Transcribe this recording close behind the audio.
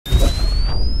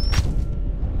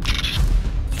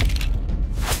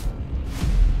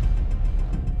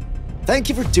Thank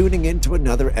you for tuning in to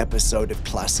another episode of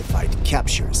Classified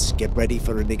Captures. Get ready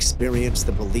for an experience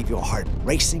that will leave your heart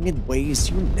racing in ways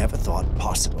you never thought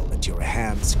possible, and your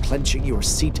hands clenching your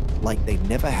seat like they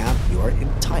never have your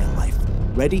entire life.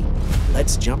 Ready?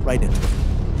 Let's jump right into it.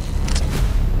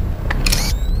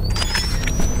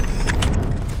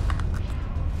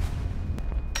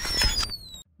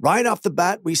 Right off the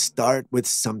bat, we start with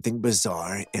something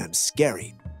bizarre and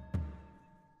scary.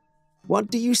 What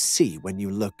do you see when you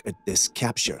look at this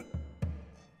capture?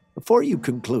 Before you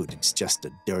conclude it's just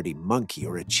a dirty monkey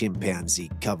or a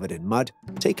chimpanzee covered in mud,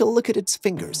 take a look at its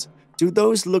fingers. Do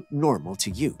those look normal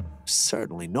to you?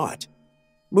 Certainly not.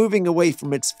 Moving away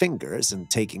from its fingers and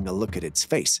taking a look at its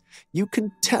face, you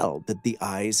can tell that the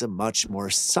eyes are much more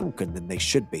sunken than they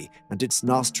should be, and its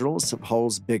nostrils have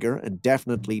holes bigger and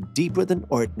definitely deeper than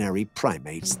ordinary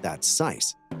primates that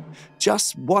size.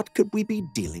 Just what could we be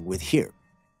dealing with here?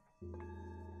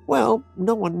 Well,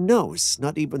 no one knows,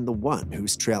 not even the one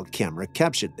whose trail camera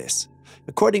captured this.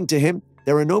 According to him,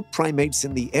 there are no primates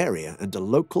in the area, and a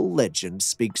local legend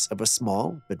speaks of a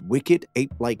small but wicked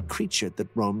ape-like creature that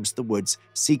roams the woods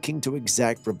seeking to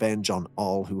exact revenge on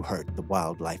all who hurt the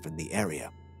wildlife in the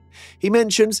area. He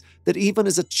mentions that even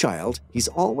as a child, he's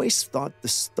always thought the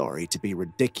story to be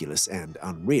ridiculous and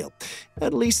unreal.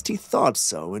 At least he thought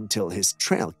so until his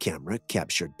trail camera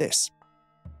captured this.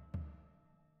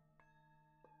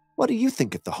 What do you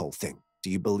think of the whole thing?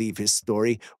 Do you believe his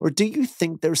story, or do you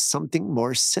think there's something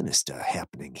more sinister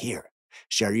happening here?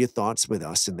 Share your thoughts with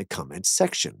us in the comments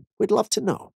section. We'd love to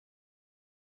know.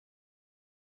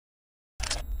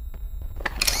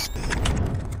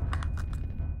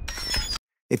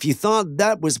 If you thought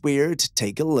that was weird,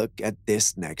 take a look at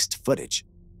this next footage.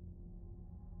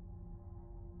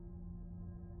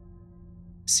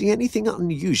 See anything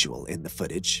unusual in the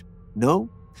footage?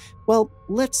 No? Well,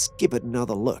 let's give it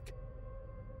another look.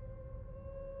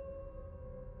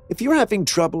 If you're having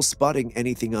trouble spotting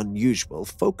anything unusual,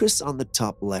 focus on the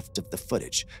top left of the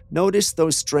footage. Notice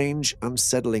those strange,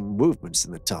 unsettling movements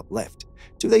in the top left.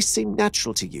 Do they seem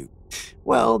natural to you?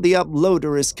 Well, the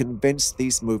uploader is convinced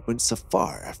these movements are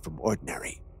far from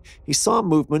ordinary. He saw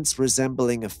movements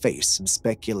resembling a face and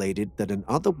speculated that an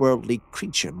otherworldly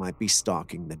creature might be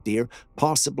stalking the deer,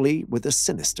 possibly with a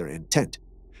sinister intent.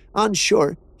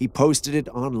 Unsure, he posted it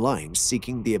online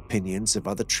seeking the opinions of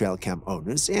other Trailcam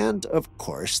owners, and, of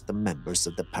course, the members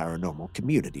of the paranormal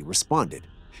community responded.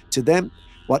 To them,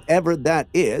 whatever that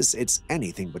is, it's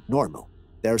anything but normal.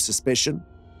 Their suspicion?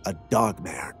 A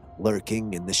dogman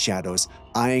lurking in the shadows,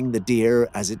 eyeing the deer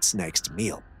as its next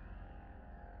meal.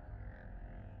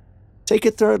 Take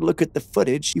a third look at the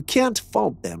footage. You can't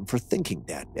fault them for thinking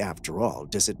that. After all,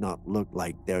 does it not look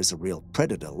like there's a real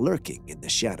predator lurking in the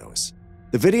shadows?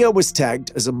 The video was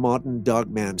tagged as a modern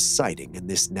dogman sighting, and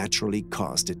this naturally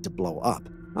caused it to blow up.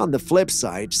 On the flip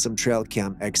side, some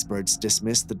Trailcam experts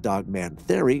dismissed the dogman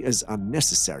theory as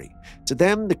unnecessary. To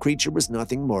them, the creature was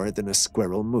nothing more than a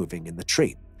squirrel moving in the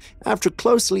tree. After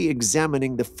closely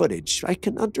examining the footage, I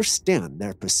can understand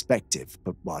their perspective,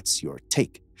 but what's your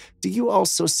take? Do you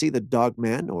also see the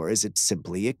dogman, or is it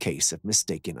simply a case of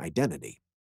mistaken identity?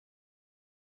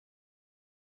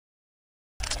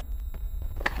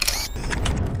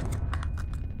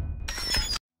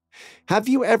 Have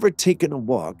you ever taken a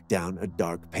walk down a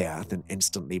dark path and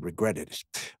instantly regretted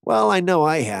it? Well, I know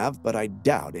I have, but I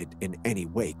doubt it in any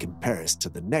way compares to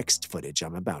the next footage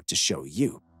I'm about to show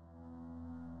you.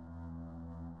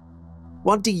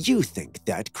 What do you think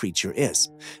that creature is?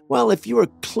 Well, if you are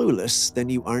clueless, then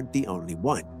you aren't the only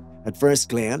one. At first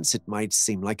glance, it might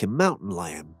seem like a mountain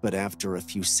lion, but after a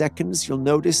few seconds, you'll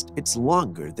notice it's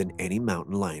longer than any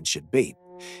mountain lion should be.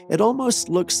 It almost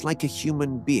looks like a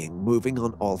human being moving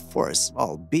on all fours,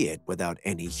 albeit without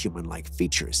any human-like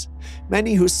features.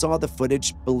 Many who saw the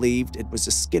footage believed it was a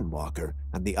skinwalker,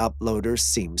 and the uploader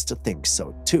seems to think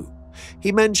so too.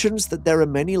 He mentions that there are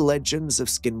many legends of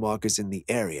skinwalkers in the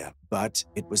area, but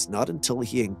it was not until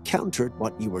he encountered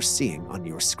what you were seeing on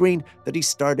your screen that he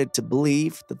started to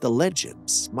believe that the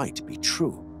legends might be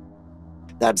true.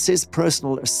 That's his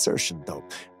personal assertion, though.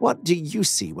 What do you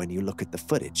see when you look at the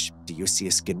footage? Do you see a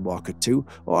skinwalker too,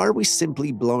 or are we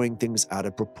simply blowing things out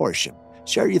of proportion?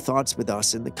 Share your thoughts with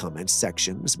us in the comments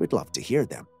section, as we'd love to hear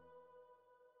them.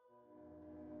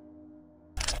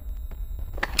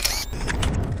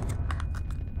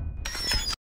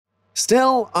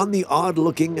 Still on the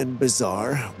odd-looking and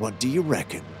bizarre, what do you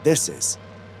reckon this is?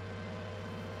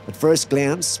 At first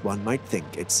glance, one might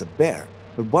think it's a bear.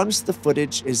 But once the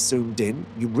footage is zoomed in,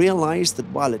 you realize that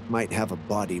while it might have a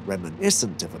body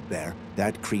reminiscent of a bear,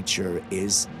 that creature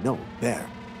is no bear.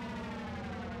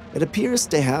 It appears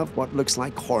to have what looks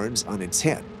like horns on its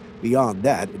head. Beyond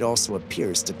that, it also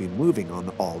appears to be moving on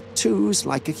all twos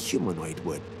like a humanoid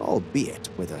would, albeit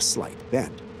with a slight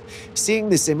bend. Seeing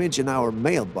this image in our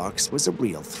mailbox was a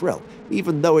real thrill,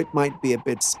 even though it might be a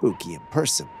bit spooky in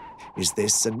person. Is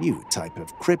this a new type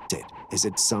of cryptid? Is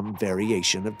it some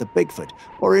variation of the Bigfoot?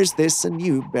 Or is this a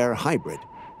new bear hybrid?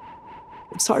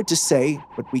 It's hard to say,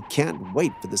 but we can't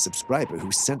wait for the subscriber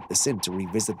who sent this in to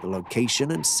revisit the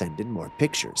location and send in more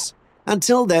pictures.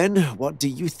 Until then, what do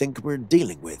you think we're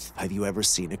dealing with? Have you ever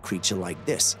seen a creature like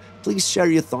this? Please share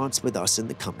your thoughts with us in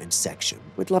the comments section.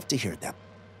 We'd love to hear them.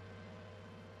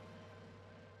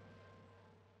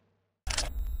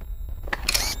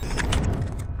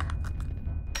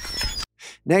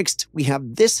 Next, we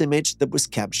have this image that was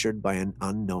captured by an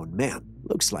unknown man.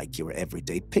 Looks like your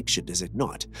everyday picture, does it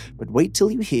not? But wait till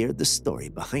you hear the story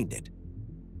behind it.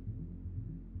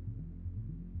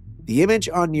 The image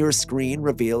on your screen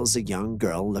reveals a young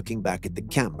girl looking back at the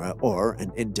camera or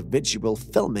an individual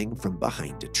filming from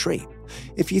behind a tree.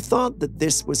 If you thought that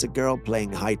this was a girl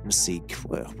playing hide and seek,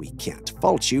 well, we can't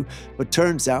fault you, but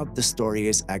turns out the story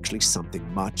is actually something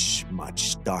much,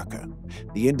 much darker.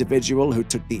 The individual who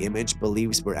took the image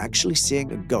believes we're actually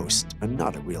seeing a ghost and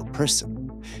not a real person.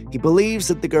 He believes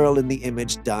that the girl in the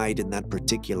image died in that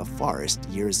particular forest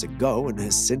years ago and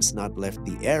has since not left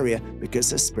the area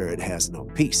because her spirit has no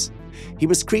peace. He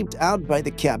was creeped out by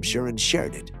the capture and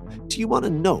shared it. Do you want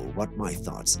to know what my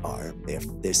thoughts are? If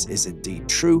this is indeed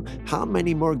true, how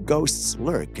many more ghosts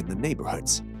lurk in the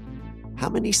neighborhoods? How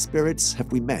many spirits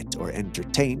have we met or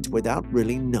entertained without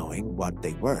really knowing what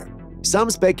they were?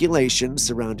 Some speculation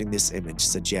surrounding this image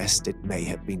suggest it may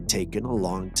have been taken a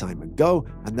long time ago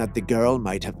and that the girl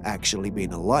might have actually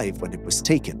been alive when it was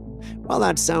taken. While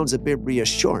that sounds a bit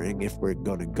reassuring if we're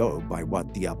going to go by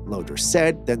what the uploader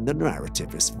said, then the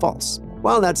narrative is false.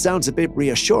 While that sounds a bit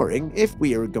reassuring if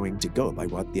we are going to go by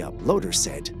what the uploader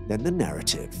said, then the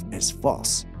narrative is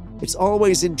false. It's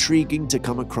always intriguing to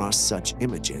come across such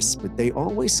images, but they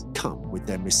always come with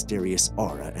their mysterious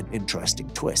aura and interesting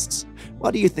twists.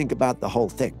 What do you think about the whole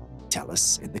thing? Tell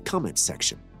us in the comments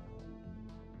section.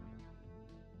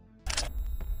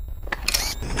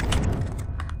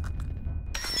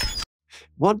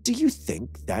 What do you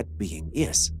think that being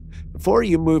is? Before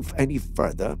you move any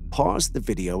further, pause the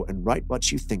video and write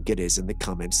what you think it is in the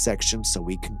comments section so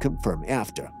we can confirm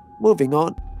after. Moving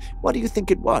on, what do you think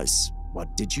it was?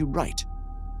 What did you write?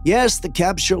 Yes, the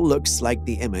capture looks like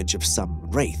the image of some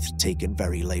wraith taken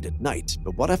very late at night,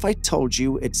 but what if I told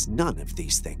you it's none of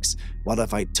these things? What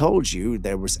if I told you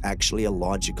there was actually a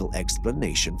logical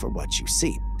explanation for what you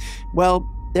see? Well,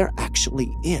 there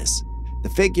actually is. The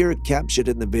figure captured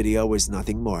in the video is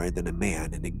nothing more than a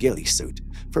man in a ghillie suit.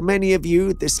 For many of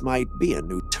you, this might be a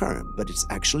new term, but it's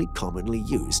actually commonly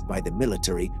used by the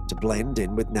military to blend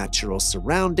in with natural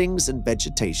surroundings and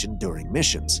vegetation during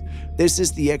missions. This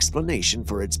is the explanation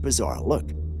for its bizarre look.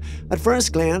 At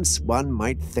first glance, one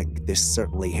might think this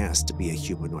certainly has to be a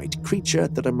humanoid creature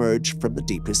that emerged from the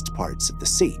deepest parts of the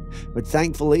sea, but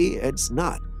thankfully it's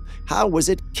not. How was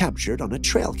it captured on a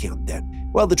trail cam then?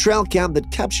 Well, the trail cam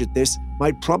that captured this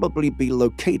might probably be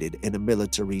located in a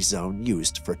military zone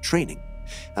used for training.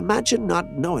 Imagine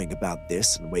not knowing about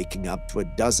this and waking up to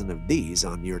a dozen of these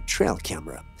on your trail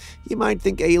camera. You might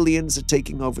think aliens are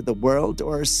taking over the world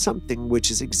or something,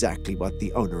 which is exactly what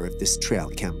the owner of this trail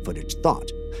cam footage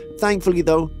thought. Thankfully,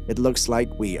 though, it looks like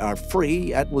we are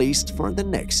free, at least for the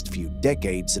next few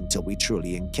decades, until we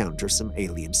truly encounter some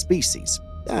alien species.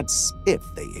 That's if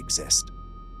they exist.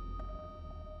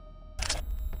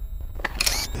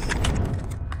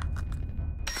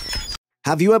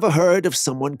 Have you ever heard of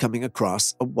someone coming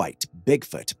across a white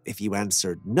Bigfoot? If you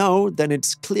answered no, then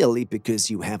it's clearly because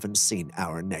you haven't seen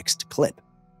our next clip.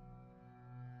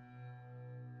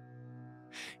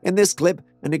 In this clip,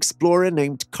 an explorer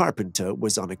named Carpenter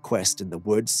was on a quest in the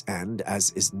woods and,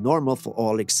 as is normal for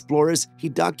all explorers, he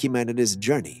documented his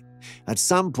journey. At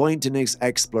some point in his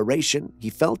exploration, he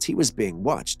felt he was being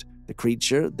watched. The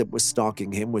creature that was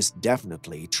stalking him was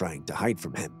definitely trying to hide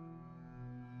from him.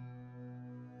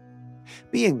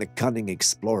 Being the cunning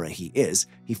explorer he is,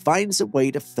 he finds a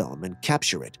way to film and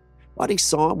capture it. What he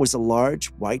saw was a large,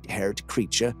 white-haired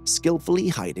creature skillfully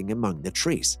hiding among the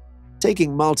trees.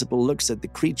 Taking multiple looks at the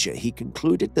creature, he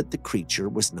concluded that the creature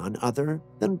was none other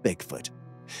than Bigfoot.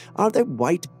 Are there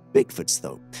white Bigfoots,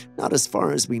 though? Not as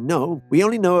far as we know. We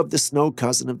only know of the snow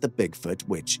cousin of the Bigfoot,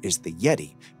 which is the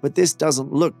Yeti, but this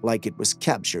doesn't look like it was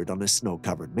captured on a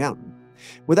snow-covered mountain.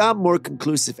 Without more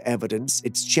conclusive evidence,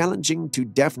 it's challenging to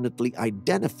definitely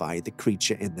identify the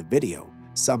creature in the video.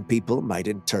 Some people might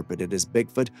interpret it as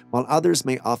Bigfoot, while others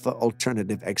may offer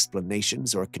alternative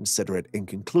explanations or consider it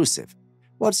inconclusive.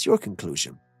 What's your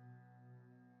conclusion?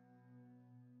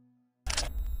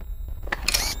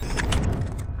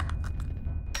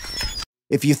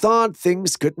 If you thought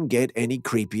things couldn't get any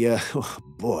creepier, oh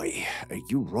boy, are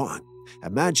you wrong.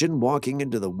 Imagine walking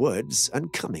into the woods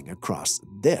and coming across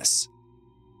this.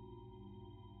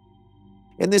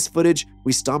 In this footage,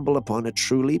 we stumble upon a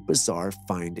truly bizarre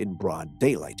find in broad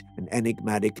daylight, an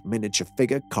enigmatic miniature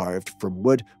figure carved from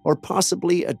wood or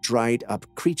possibly a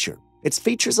dried-up creature. Its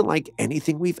features are like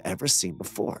anything we've ever seen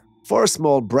before. 4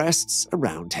 small breasts, a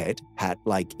round head,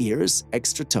 hat-like ears,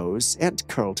 extra toes, and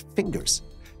curled fingers.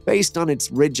 Based on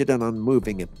its rigid and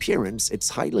unmoving appearance,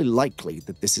 it's highly likely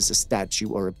that this is a statue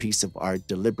or a piece of art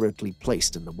deliberately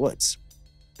placed in the woods.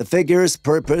 The figure's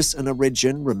purpose and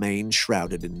origin remain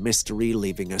shrouded in mystery,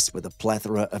 leaving us with a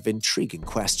plethora of intriguing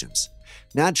questions.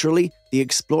 Naturally, the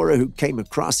explorer who came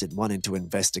across it wanted to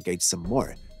investigate some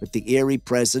more, but the eerie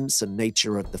presence and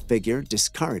nature of the figure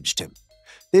discouraged him.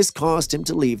 This caused him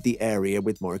to leave the area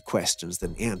with more questions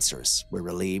than answers. We're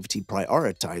relieved he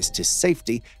prioritized his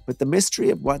safety, but the mystery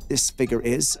of what this figure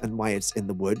is and why it's in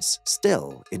the woods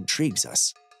still intrigues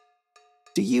us.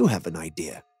 Do you have an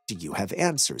idea? Do you have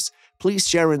answers? Please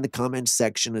share in the comments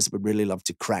section, as we'd really love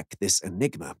to crack this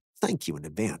enigma. Thank you in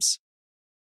advance.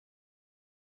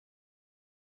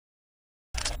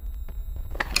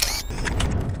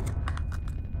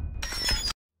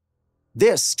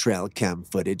 This Trailcam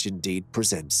footage indeed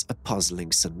presents a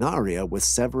puzzling scenario with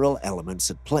several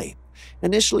elements at play.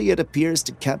 Initially, it appears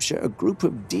to capture a group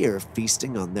of deer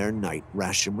feasting on their night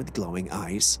ration with glowing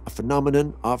eyes, a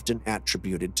phenomenon often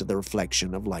attributed to the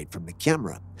reflection of light from the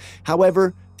camera.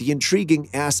 However, the intriguing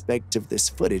aspect of this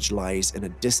footage lies in a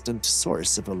distant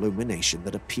source of illumination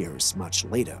that appears much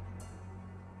later.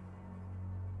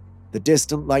 The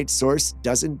distant light source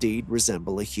does indeed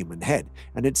resemble a human head,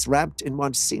 and it's wrapped in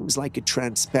what seems like a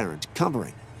transparent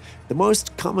covering. The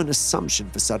most common assumption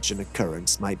for such an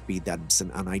occurrence might be that it's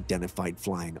an unidentified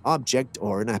flying object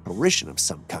or an apparition of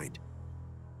some kind.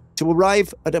 To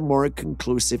arrive at a more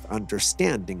conclusive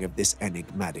understanding of this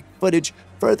enigmatic footage,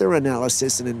 further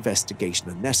analysis and investigation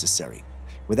are necessary.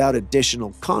 Without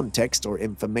additional context or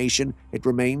information, it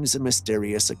remains a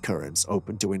mysterious occurrence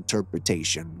open to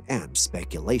interpretation and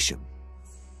speculation.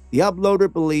 The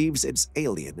uploader believes it's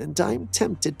alien, and I'm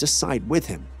tempted to side with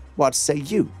him. What say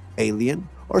you? Alien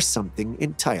or something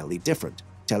entirely different?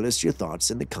 Tell us your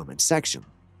thoughts in the comment section.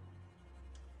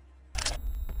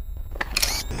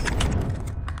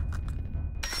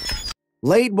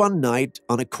 Late one night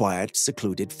on a quiet,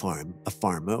 secluded farm, a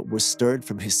farmer was stirred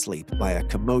from his sleep by a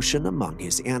commotion among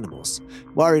his animals.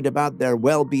 Worried about their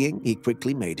well-being, he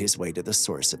quickly made his way to the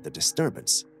source of the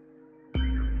disturbance.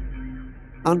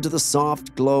 Under the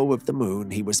soft glow of the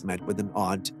moon, he was met with an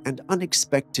odd and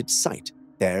unexpected sight.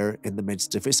 There, in the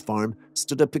midst of his farm,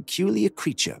 stood a peculiar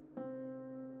creature.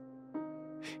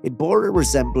 It bore a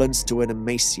resemblance to an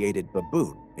emaciated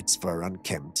baboon, its fur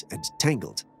unkempt and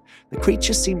tangled. The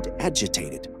creature seemed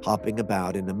agitated, hopping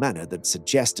about in a manner that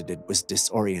suggested it was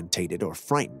disorientated or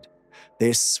frightened.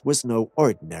 This was no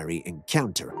ordinary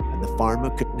encounter, and the farmer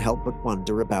couldn't help but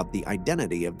wonder about the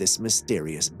identity of this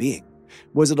mysterious being.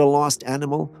 Was it a lost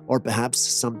animal, or perhaps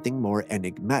something more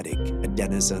enigmatic, a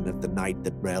denizen of the night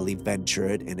that rarely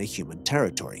ventured in a human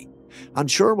territory?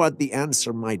 Unsure what the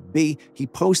answer might be, he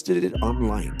posted it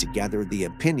online to gather the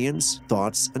opinions,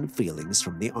 thoughts, and feelings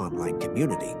from the online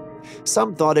community.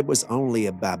 Some thought it was only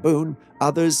a baboon,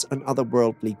 others an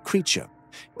otherworldly creature.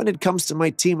 When it comes to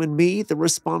my team and me, the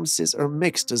responses are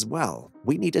mixed as well.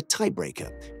 We need a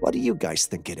tiebreaker. What do you guys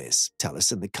think it is? Tell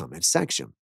us in the comments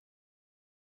section.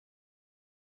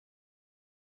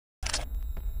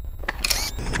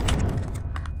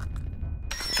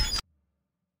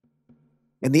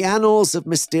 In the annals of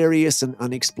mysterious and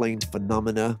unexplained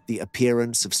phenomena, the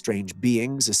appearance of strange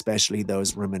beings, especially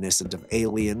those reminiscent of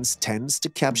aliens, tends to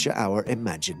capture our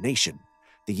imagination.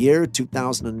 The year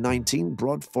 2019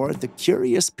 brought forth a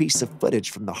curious piece of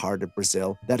footage from the heart of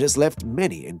Brazil that has left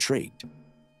many intrigued.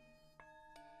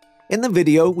 In the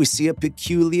video, we see a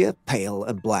peculiar, pale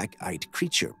and black-eyed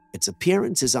creature. Its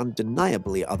appearance is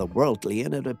undeniably otherworldly,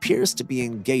 and it appears to be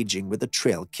engaging with the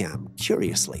Trailcam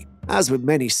curiously. As with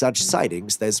many such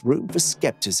sightings, there's room for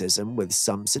skepticism, with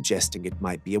some suggesting it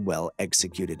might be a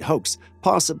well-executed hoax,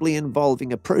 possibly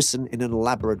involving a person in an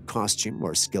elaborate costume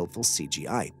or skillful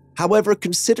CGI. However,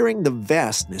 considering the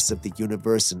vastness of the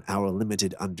universe and our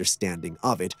limited understanding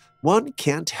of it, one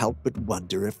can't help but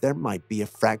wonder if there might be a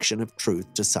fraction of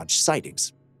truth to such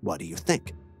sightings. What do you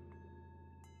think?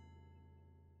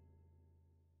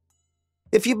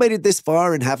 If you made it this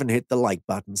far and haven't hit the like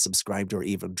button, subscribed, or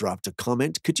even dropped a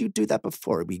comment, could you do that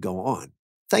before we go on?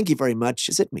 Thank you very much,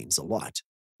 as it means a lot.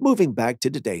 Moving back to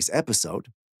today's episode.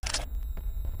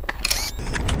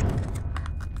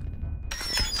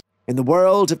 In the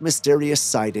world of mysterious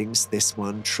sightings, this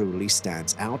one truly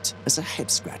stands out as a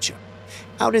head-scratcher.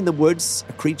 Out in the woods,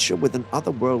 a creature with an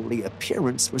otherworldly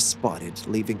appearance was spotted,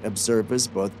 leaving observers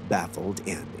both baffled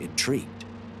and intrigued.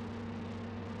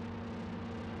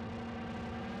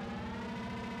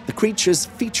 The creature's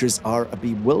features are a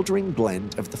bewildering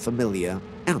blend of the familiar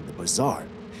and the bizarre.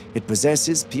 It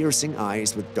possesses piercing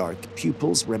eyes with dark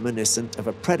pupils reminiscent of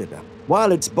a predator,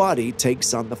 while its body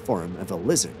takes on the form of a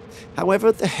lizard.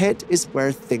 However, the head is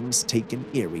where things take an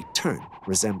eerie turn,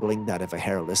 resembling that of a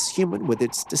hairless human with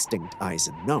its distinct eyes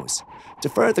and nose. To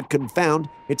further confound,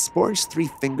 it sports 3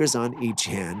 fingers on each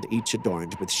hand, each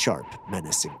adorned with sharp,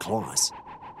 menacing claws.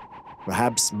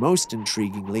 Perhaps most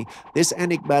intriguingly, this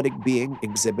enigmatic being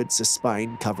exhibits a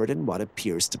spine covered in what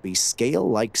appears to be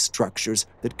scale-like structures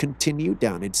that continue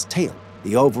down its tail.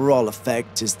 The overall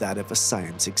effect is that of a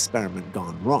science experiment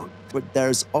gone wrong, but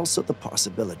there's also the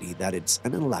possibility that it's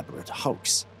an elaborate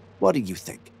hoax. What do you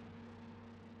think?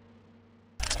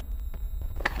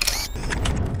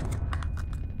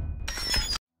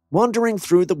 Wandering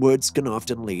through the woods can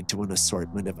often lead to an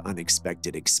assortment of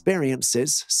unexpected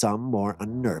experiences, some more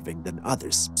unnerving than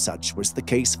others. Such was the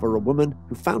case for a woman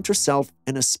who found herself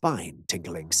in a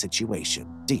spine-tingling situation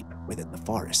deep within the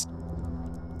forest.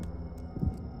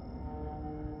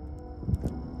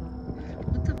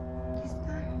 What the f is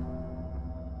that?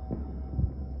 What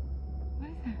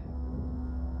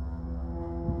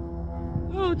is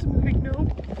that? Oh, it's moving. No.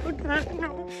 Okay,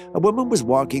 no. A woman was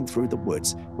walking through the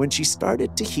woods when she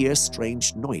started to hear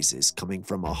strange noises coming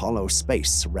from a hollow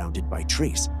space surrounded by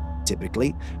trees.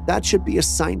 Typically, that should be a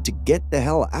sign to get the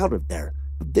hell out of there.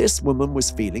 But this woman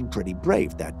was feeling pretty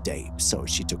brave that day, so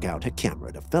she took out her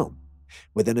camera to film.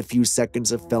 Within a few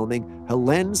seconds of filming, her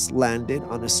lens landed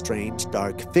on a strange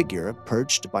dark figure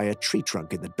perched by a tree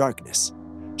trunk in the darkness.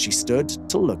 She stood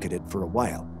to look at it for a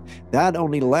while. That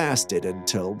only lasted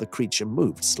until the creature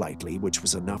moved slightly, which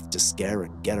was enough to scare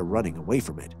and get her running away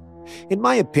from it. In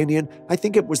my opinion, I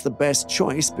think it was the best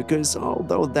choice because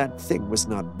although that thing was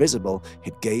not visible,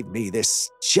 it gave me this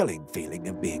chilling feeling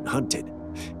of being hunted.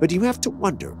 But you have to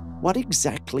wonder, what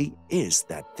exactly is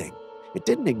that thing? It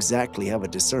didn't exactly have a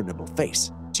discernible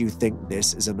face. Do you think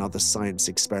this is another science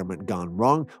experiment gone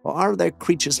wrong, or are there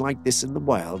creatures like this in the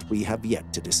wild we have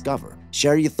yet to discover?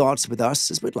 Share your thoughts with us,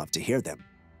 as we'd love to hear them.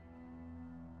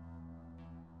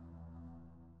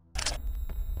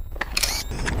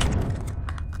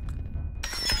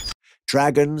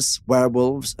 Dragons,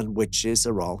 werewolves, and witches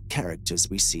are all characters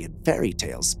we see in fairy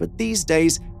tales, but these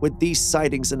days, with these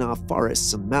sightings in our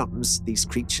forests and mountains, these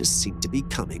creatures seem to be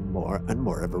becoming more and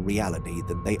more of a reality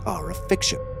than they are a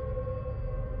fiction.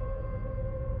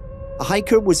 A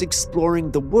hiker was exploring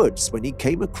the woods when he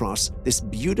came across this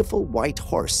beautiful white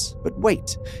horse. But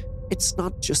wait, it's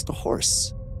not just a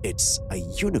horse, it's a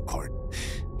unicorn.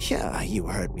 Yeah, you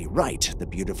heard me right. The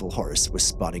beautiful horse was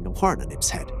sporting a horn on its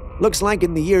head. Looks like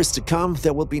in the years to come,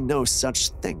 there will be no such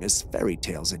thing as fairy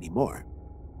tales anymore.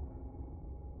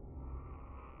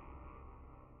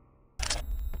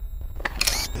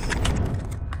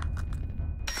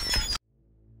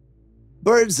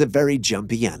 Birds are very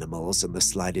jumpy animals, and the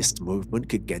slightest movement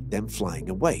could get them flying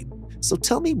away. So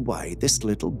tell me why this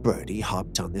little birdie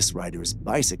hopped on this rider's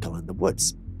bicycle in the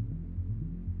woods.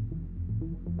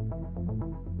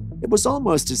 It was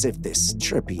almost as if this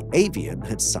chirpy avian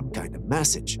had some kind of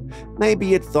message.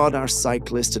 Maybe it thought our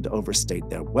cyclist had overstayed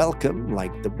their welcome,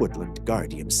 like the woodland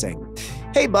guardian saying,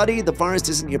 "Hey buddy, the forest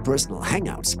isn't your personal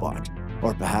hangout spot."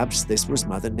 Or perhaps this was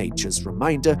Mother Nature's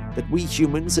reminder that we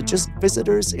humans are just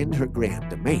visitors in her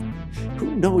grand domain.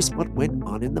 Who knows what went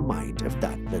on in the mind of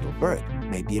that little bird?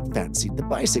 Maybe it fancied the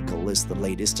bicycle as the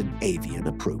latest in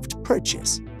avian-approved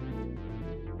purchase.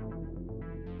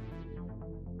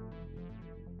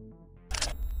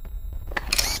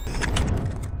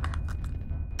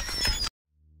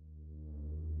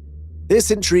 This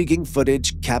intriguing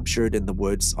footage captured in the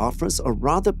woods offers a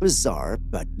rather bizarre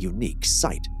but unique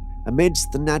sight.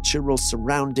 Amidst the natural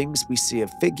surroundings, we see a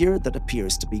figure that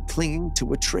appears to be clinging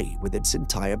to a tree with its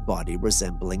entire body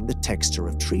resembling the texture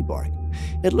of tree bark.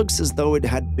 It looks as though it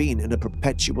had been in a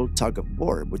perpetual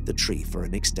tug-of-war with the tree for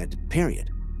an extended period.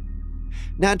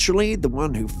 Naturally, the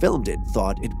one who filmed it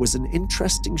thought it was an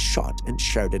interesting shot and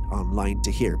shared it online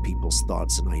to hear people's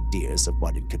thoughts and ideas of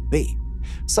what it could be.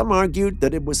 Some argued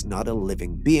that it was not a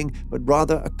living being, but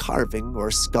rather a carving or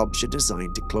sculpture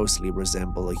designed to closely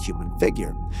resemble a human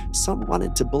figure. Some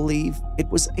wanted to believe it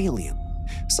was alien.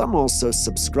 Some also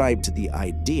subscribe to the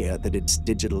idea that it's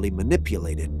digitally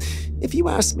manipulated. If you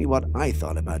ask me what I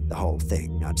thought about the whole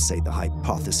thing, I'd say the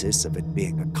hypothesis of it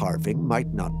being a carving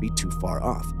might not be too far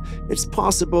off. It's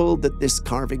possible that this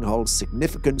carving holds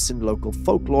significance in local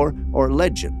folklore or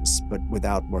legends, but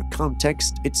without more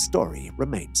context, its story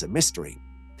remains a mystery.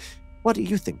 What do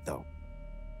you think, though?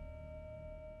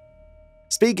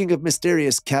 Speaking of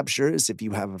mysterious captures, if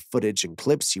you have footage and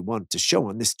clips you want to show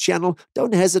on this channel,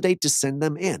 don't hesitate to send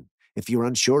them in. If you're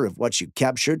unsure of what you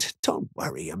captured, don't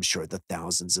worry, I'm sure the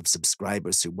thousands of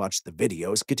subscribers who watch the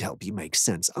videos could help you make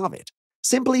sense of it.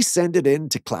 Simply send it in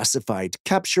to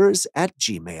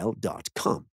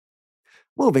classifiedcaptures@gmail.com.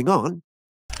 Moving on.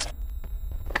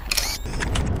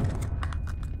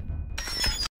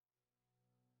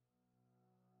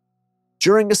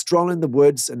 During a stroll in the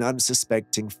woods, an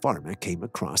unsuspecting farmer came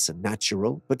across a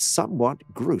natural but somewhat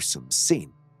gruesome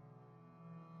scene.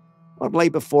 What lay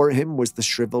before him was the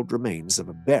shriveled remains of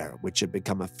a bear, which had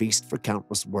become a feast for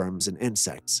countless worms and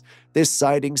insects. This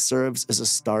sighting serves as a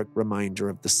stark reminder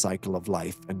of the cycle of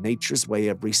life and nature's way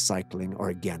of recycling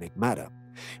organic matter.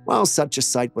 While such a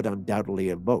sight would undoubtedly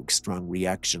evoke strong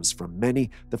reactions from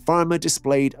many, the farmer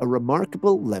displayed a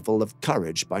remarkable level of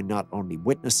courage by not only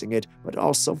witnessing it, but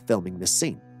also filming the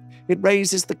scene. It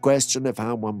raises the question of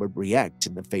how one would react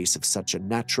in the face of such a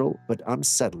natural but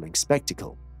unsettling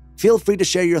spectacle. Feel free to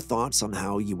share your thoughts on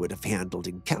how you would have handled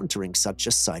encountering such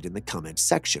a sight in the comments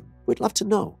section. We'd love to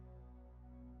know.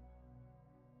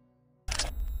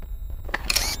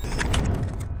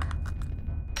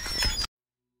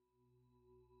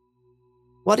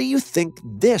 What do you think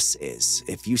this is?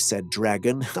 If you said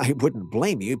dragon, I wouldn't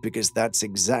blame you because that's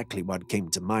exactly what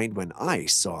came to mind when I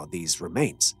saw these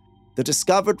remains. The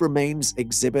discovered remains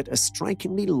exhibit a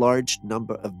strikingly large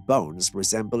number of bones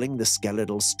resembling the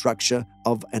skeletal structure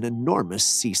of an enormous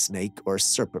sea snake or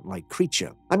serpent-like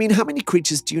creature. I mean, how many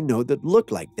creatures do you know that look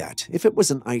like that? If it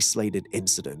was an isolated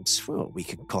incident, well, we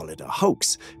can call it a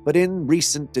hoax. But in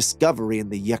recent discovery in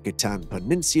the Yucatan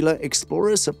Peninsula,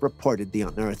 explorers have reported the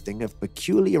unearthing of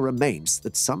peculiar remains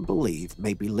that some believe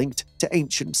may be linked to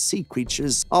ancient sea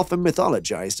creatures, often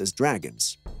mythologized as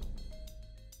dragons.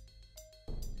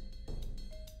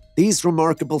 These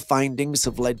remarkable findings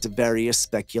have led to various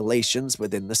speculations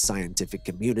within the scientific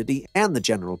community and the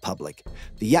general public.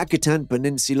 The Yucatan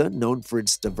Peninsula, known for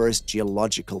its diverse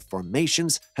geological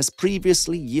formations, has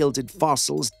previously yielded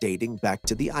fossils dating back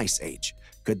to the Ice Age.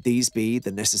 Could these be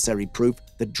the necessary proof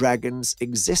that dragons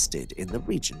existed in the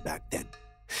region back then?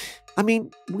 I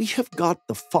mean, we have got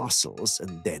the fossils,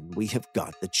 and then we have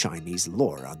got the Chinese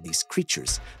lore on these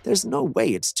creatures. There's no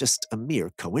way it's just a mere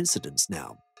coincidence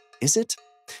now, is it?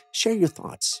 Share your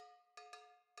thoughts.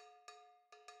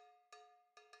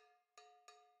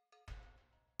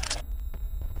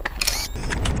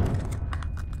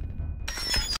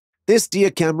 This deer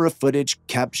camera footage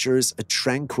captures a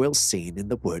tranquil scene in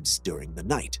the woods during the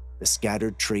night. The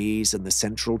scattered trees and the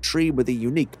central tree with a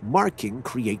unique marking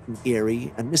create an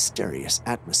eerie and mysterious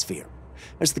atmosphere.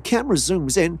 As the camera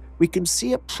zooms in, we can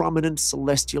see a prominent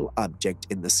celestial object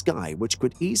in the sky which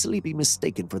could easily be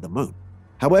mistaken for the moon.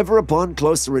 However, upon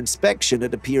closer inspection,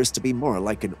 it appears to be more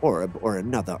like an orb or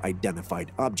another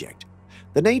identified object.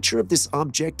 The nature of this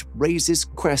object raises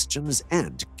questions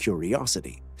and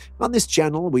curiosity. On this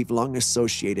channel, we've long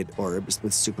associated orbs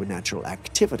with supernatural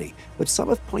activity, but some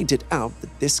have pointed out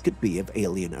that this could be of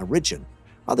alien origin.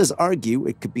 Others argue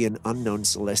it could be an unknown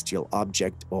celestial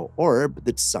object or orb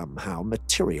that somehow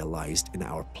materialized in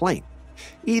our plane.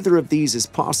 Either of these is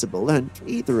possible, and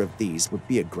either of these would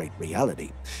be a great reality.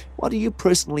 What do you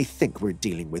personally think we're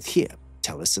dealing with here?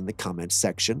 Tell us in the comments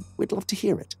section. We'd love to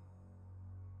hear it.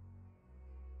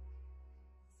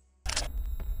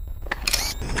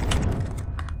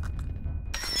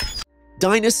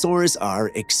 Dinosaurs are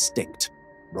extinct,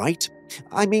 right?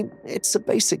 I mean, it's a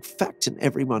basic fact and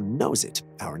everyone knows it.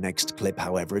 Our next clip,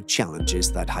 however,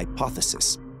 challenges that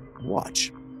hypothesis.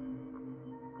 Watch.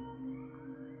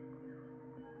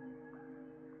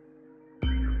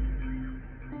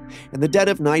 In the dead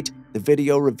of night, the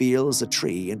video reveals a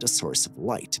tree and a source of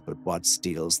light, but what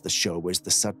steals the show is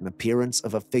the sudden appearance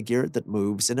of a figure that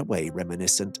moves in a way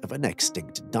reminiscent of an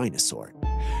extinct dinosaur.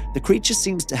 The creature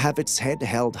seems to have its head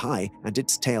held high and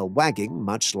its tail wagging,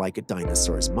 much like a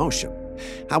dinosaur's motion.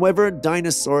 However,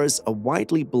 dinosaurs are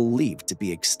widely believed to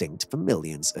be extinct for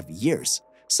millions of years.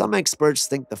 Some experts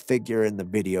think the figure in the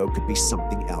video could be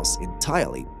something else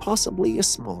entirely, possibly a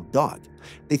small dog.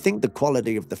 They think the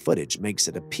quality of the footage makes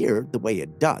it appear the way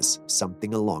it does,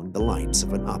 something along the lines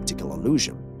of an optical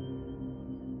illusion.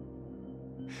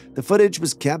 The footage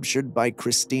was captured by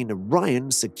Christina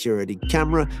Ryan's security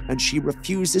camera, and she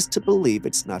refuses to believe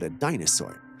it's not a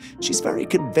dinosaur. She's very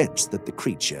convinced that the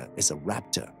creature is a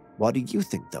raptor. What do you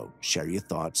think, though? Share your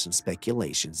thoughts and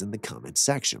speculations in the comments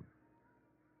section.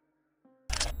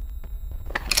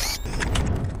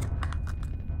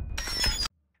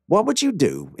 What would you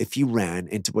do if you ran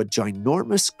into a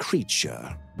ginormous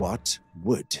creature? What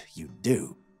would you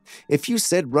do? If you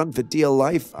said run for dear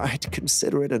life, I'd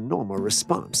consider it a normal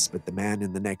response, but the man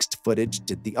in the next footage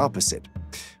did the opposite.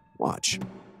 Watch.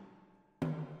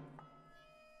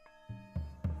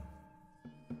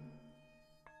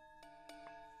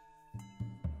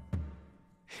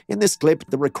 In this clip,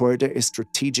 the recorder is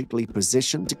strategically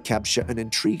positioned to capture an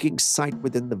intriguing sight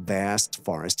within the vast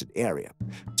forested area.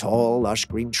 Tall, lush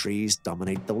green trees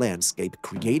dominate the landscape,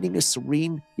 creating a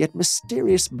serene yet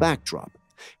mysterious backdrop.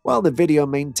 While the video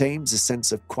maintains a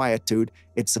sense of quietude,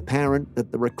 it's apparent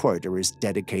that the recorder is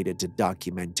dedicated to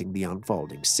documenting the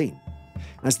unfolding scene.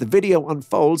 As the video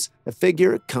unfolds, a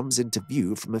figure comes into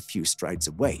view from a few strides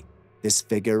away. This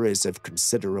figure is of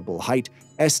considerable height,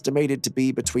 estimated to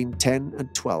be between 10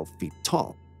 and 12 feet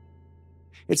tall.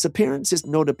 Its appearance is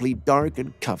notably dark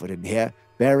and covered in hair,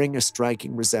 bearing a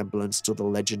striking resemblance to the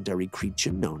legendary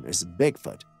creature known as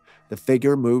Bigfoot. The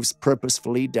figure moves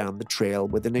purposefully down the trail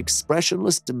with an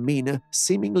expressionless demeanor,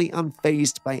 seemingly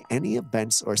unfazed by any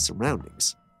events or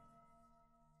surroundings.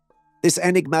 This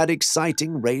enigmatic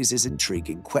sighting raises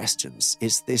intriguing questions.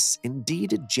 Is this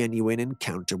indeed a genuine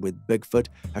encounter with Bigfoot,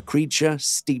 a creature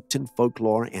steeped in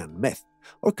folklore and myth?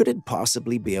 Or could it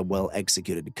possibly be a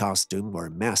well-executed costume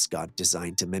or mascot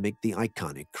designed to mimic the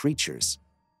iconic creatures?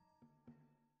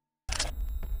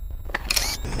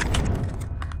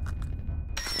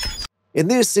 In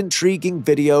this intriguing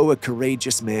video, a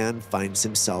courageous man finds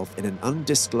himself in an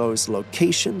undisclosed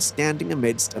location, standing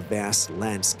amidst a vast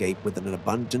landscape with an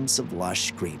abundance of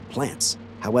lush green plants.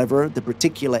 However, the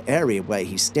particular area where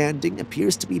he's standing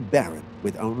appears to be barren,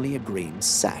 with only a green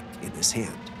sack in his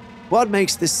hand. What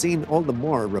makes this scene all the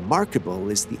more remarkable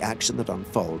is the action that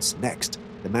unfolds next.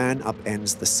 The man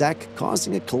upends the sack,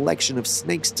 causing a collection of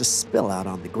snakes to spill out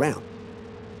on the ground.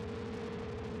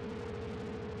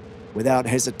 Without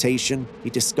hesitation, he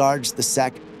discards the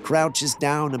sack, crouches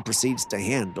down, and proceeds to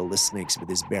handle the snakes with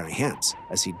his bare hands.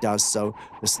 As he does so,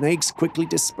 the snakes quickly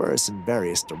disperse in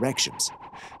various directions.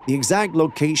 The exact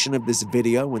location of this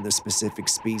video and the specific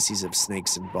species of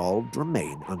snakes involved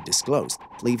remain undisclosed,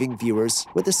 leaving viewers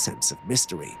with a sense of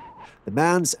mystery. The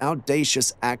man's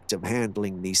audacious act of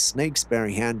handling these snakes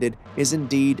bare-handed is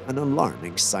indeed an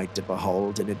alarming sight to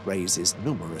behold, and it raises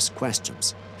numerous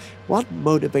questions. What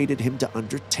motivated him to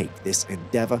undertake this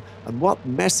endeavor, and what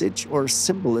message or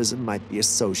symbolism might be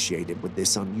associated with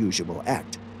this unusual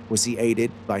act? Was he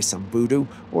aided by some voodoo,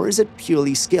 or is it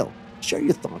purely skill? Share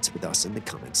your thoughts with us in the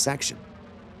comments section.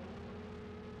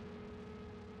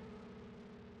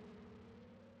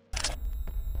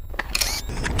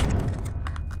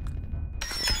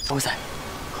 What was that?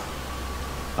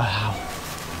 Wow.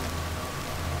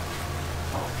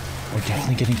 Oh, we're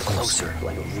definitely getting closer,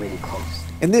 like really close.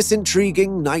 In this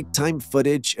intriguing nighttime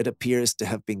footage, it appears to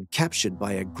have been captured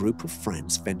by a group of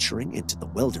friends venturing into the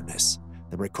wilderness.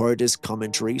 The recorder's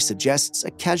commentary suggests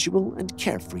a casual and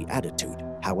carefree attitude.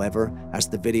 However, as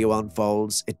the video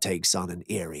unfolds, it takes on an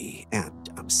eerie and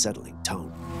unsettling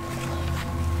tone.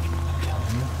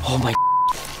 Oh my!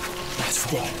 That's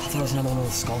thick. I thought it was another one of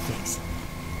those skull things.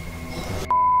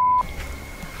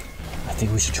 I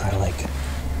think we should try to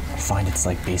find its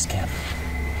base camp.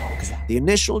 The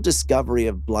initial discovery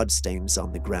of bloodstains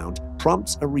on the ground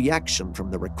prompts a reaction from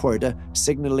the recorder,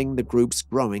 signaling the group's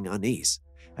growing unease.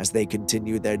 As they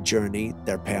continue their journey,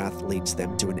 their path leads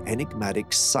them to an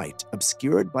enigmatic site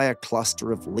obscured by a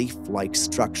cluster of leaf-like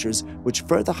structures, which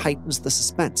further heightens the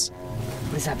suspense.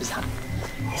 What is that? Is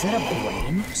that a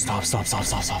brain? Stop.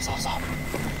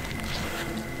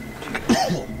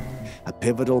 A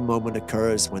pivotal moment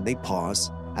occurs when they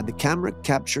pause, and the camera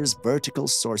captures vertical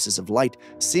sources of light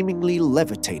seemingly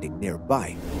levitating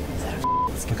nearby.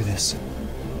 Look at this.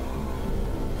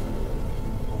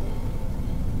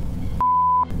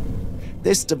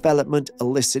 This development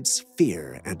elicits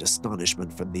fear and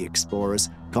astonishment from the explorers,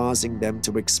 causing them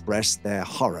to express their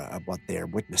horror of what they are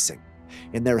witnessing.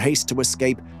 In their haste to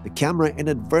escape, the camera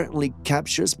inadvertently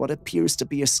captures what appears to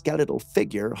be a skeletal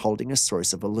figure holding a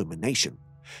source of illumination.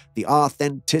 The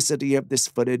authenticity of this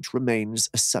footage remains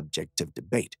a subject of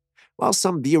debate. While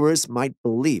some viewers might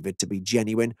believe it to be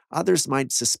genuine, others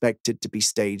might suspect it to be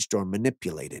staged or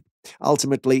manipulated.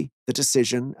 Ultimately, the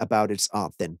decision about its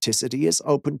authenticity is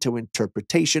open to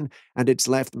interpretation, and it's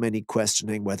left many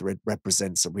questioning whether it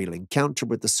represents a real encounter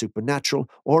with the supernatural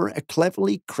or a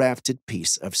cleverly crafted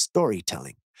piece of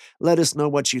storytelling. Let us know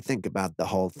what you think about the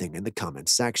whole thing in the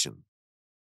comments section.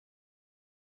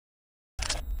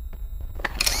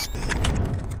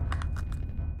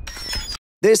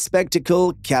 This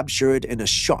spectacle, captured in a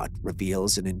shot,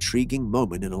 reveals an intriguing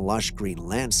moment in a lush green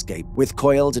landscape with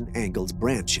coiled and angled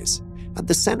branches. At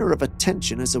the center of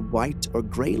attention is a white or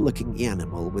gray-looking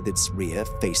animal with its rear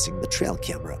facing the trail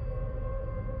camera.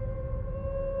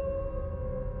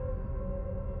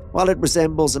 While it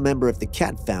resembles a member of the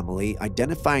cat family,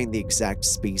 identifying the exact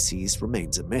species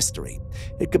remains a mystery.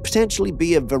 It could potentially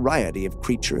be a variety of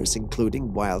creatures,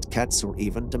 including wild cats or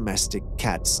even domestic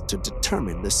cats, to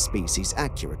determine the species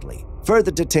accurately.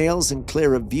 Further details and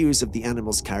clearer views of the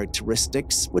animal's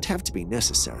characteristics would have to be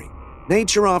necessary.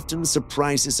 Nature often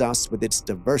surprises us with its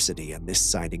diversity, and this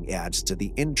sighting adds to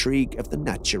the intrigue of the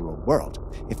natural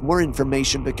world. If more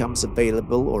information becomes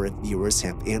available or if viewers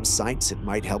have insights, it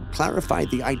might help clarify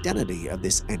the identity of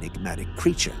this enigmatic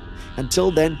creature.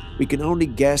 Until then, we can only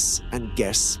guess, and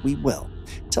guess we will.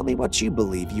 Tell me what you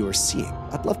believe you are seeing.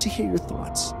 I'd love to hear your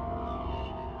thoughts.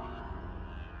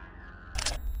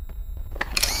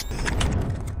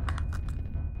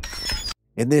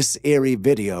 In this eerie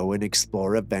video, an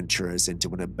explorer ventures into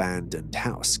an abandoned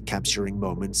house, capturing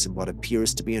moments in what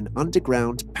appears to be an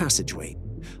underground passageway.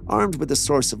 Armed with a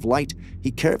source of light,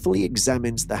 he carefully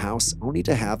examines the house only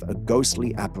to have a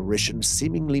ghostly apparition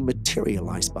seemingly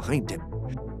materialize behind him.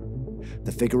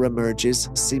 The figure emerges,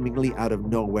 seemingly out of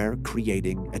nowhere,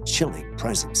 creating a chilling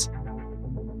presence.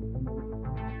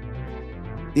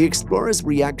 The explorer's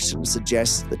reaction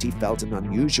suggests that he felt an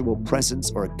unusual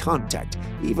presence or contact,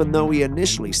 even though he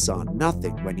initially saw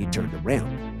nothing when he turned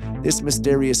around. This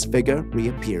mysterious figure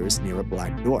reappears near a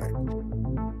black door.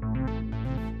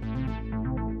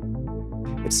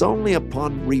 It's only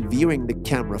upon reviewing the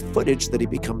camera footage that he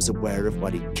becomes aware of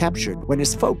what he captured when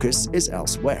his focus is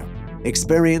elsewhere.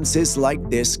 Experiences like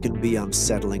this can be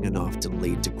unsettling and often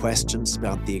lead to questions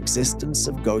about the existence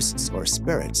of ghosts or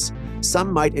spirits.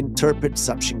 Some might interpret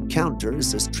such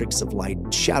encounters as tricks of light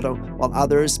and shadow, while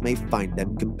others may find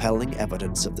them compelling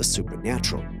evidence of the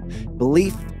supernatural.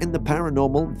 Belief in the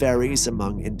paranormal varies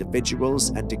among individuals,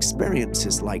 and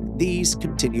experiences like these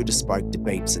continue to spark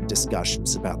debates and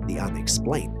discussions about the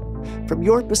unexplained. From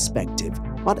your perspective,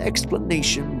 what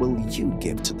explanation will you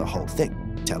give to the whole thing?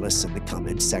 Tell us in the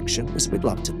comments section, as we'd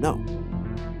love to know.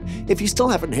 If you still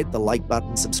haven't hit the like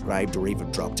button, subscribed, or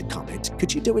even dropped a comment,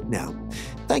 could you do it now?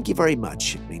 Thank you very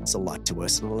much. It means a lot to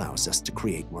us and allows us to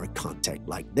create more content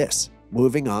like this.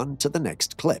 Moving on to the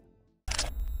next clip.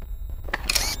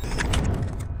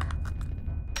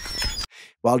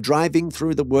 While driving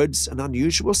through the woods, an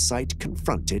unusual sight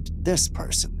confronted this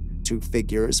person. Two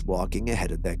figures walking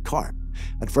ahead of their car.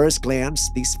 At first glance,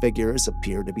 these figures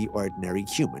appear to be ordinary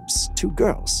humans, two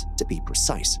girls, to be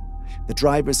precise. The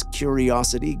driver's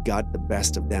curiosity got the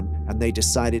best of them, and they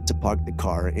decided to park the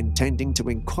car, intending to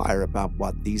inquire about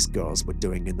what these girls were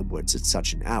doing in the woods at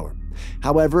such an hour.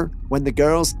 However, when the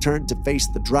girls turned to face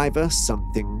the driver,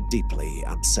 something deeply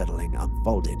unsettling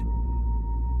unfolded.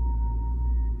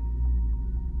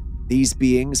 These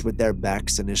beings, with their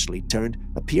backs initially turned,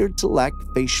 appeared to lack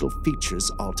facial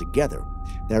features altogether.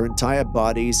 Their entire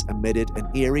bodies emitted an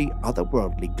eerie,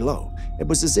 otherworldly glow. It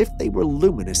was as if they were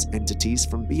luminous entities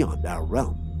from beyond our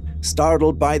realm.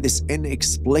 Startled by this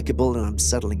inexplicable and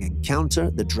unsettling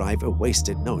encounter, the driver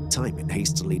wasted no time in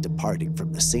hastily departing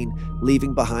from the scene,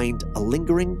 leaving behind a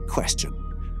lingering question.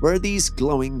 Were these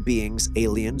glowing beings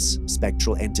aliens,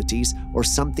 spectral entities, or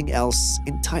something else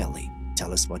entirely?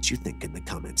 Tell us what you think in the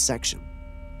comments section.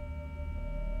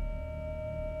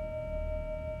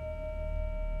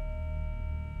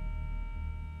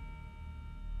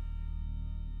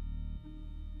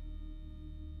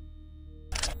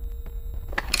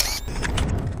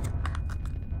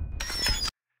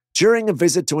 During a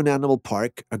visit to an animal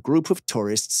park, a group of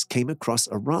tourists came across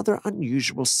a rather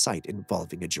unusual sight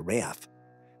involving a giraffe.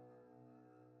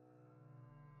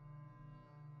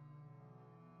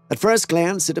 At first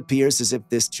glance, it appears as if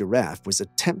this giraffe was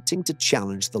attempting to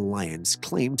challenge the lion's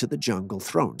claim to the jungle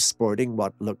throne, sporting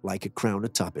what looked like a crown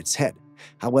atop its head.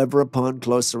 However, upon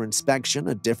closer inspection,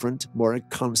 a different, more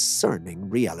concerning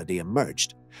reality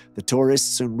emerged. The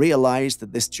tourists soon realized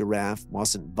that this giraffe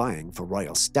wasn't vying for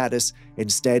royal status.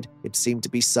 Instead, it seemed to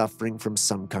be suffering from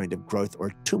some kind of growth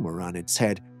or tumor on its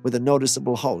head, with a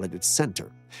noticeable hole at its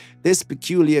center. This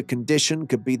peculiar condition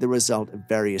could be the result of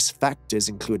various factors,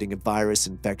 including a virus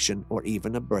infection or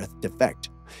even a birth defect.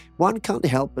 One can't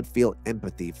help but feel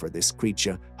empathy for this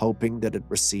creature, hoping that it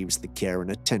receives the care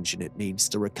and attention it needs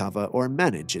to recover or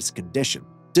manage its condition.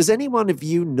 Does any one of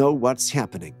you know what's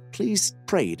happening? Please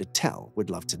pray to tell. We'd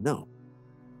love to know.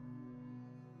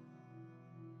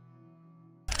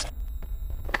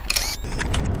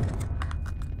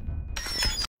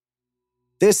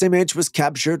 This image was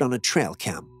captured on a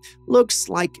Trailcam. Looks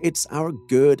like it's our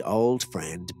good old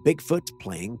friend Bigfoot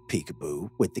playing peekaboo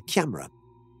with the camera.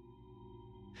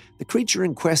 The creature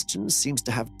in question seems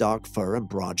to have dark fur and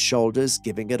broad shoulders,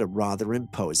 giving it a rather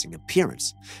imposing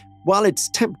appearance. While it's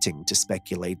tempting to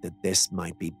speculate that this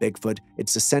might be Bigfoot,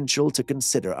 it's essential to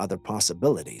consider other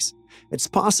possibilities. It's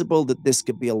possible that this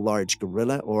could be a large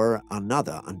gorilla or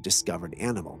another undiscovered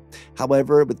animal.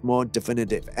 However, with more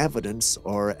definitive evidence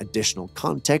or additional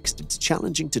context, it's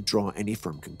challenging to draw any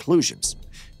firm conclusions.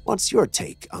 What's your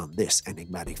take on this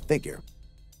enigmatic figure?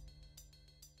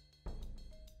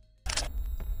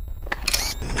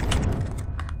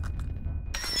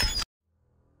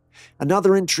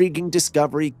 Another intriguing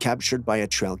discovery captured by a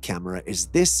trail camera is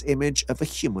this image of a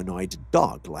humanoid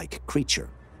dog-like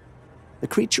creature. The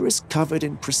creature is covered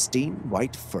in pristine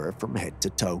white fur from head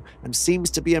to toe and seems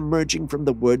to be emerging from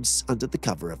the woods under the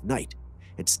cover of night.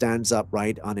 It stands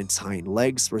upright on its hind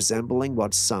legs, resembling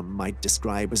what some might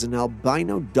describe as an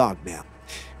albino dogman.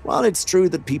 While it's true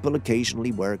that people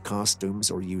occasionally wear costumes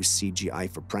or use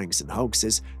CGI for pranks and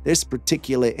hoaxes, this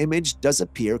particular image does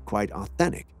appear quite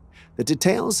authentic. The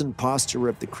details and posture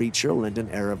of the creature lend an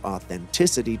air of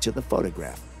authenticity to the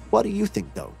photograph. What do you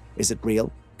think, though? Is it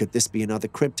real? Could this be another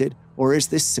cryptid? Or is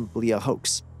this simply a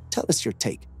hoax? Tell us your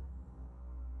take.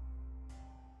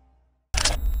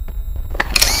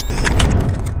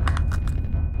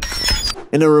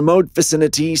 In a remote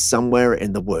vicinity somewhere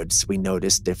in the woods, we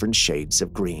notice different shades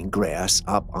of green grass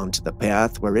up onto the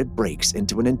path where it breaks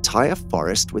into an entire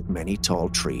forest with many tall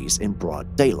trees in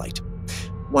broad daylight.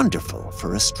 Wonderful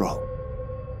for a stroll.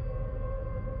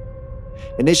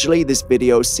 Initially, this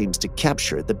video seems to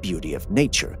capture the beauty of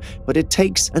nature, but it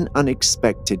takes an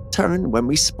unexpected turn when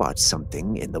we spot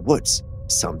something in the woods.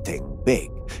 Something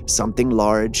big, something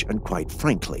large, and quite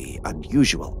frankly,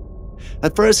 unusual.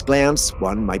 At first glance,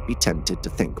 one might be tempted to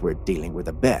think we're dealing with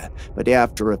a bear, but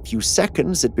after a few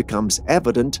seconds, it becomes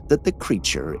evident that the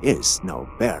creature is no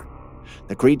bear.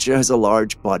 The creature has a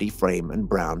large body frame and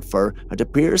brown fur and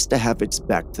appears to have its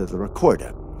back to the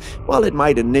recorder. While it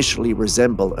might initially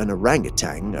resemble an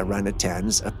orangutan,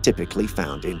 orangutans are typically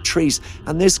found in trees,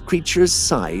 and this creature's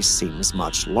size seems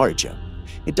much larger.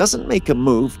 It doesn't make a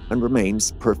move and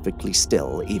remains perfectly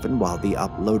still even while the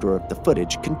uploader of the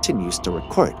footage continues to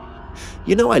record.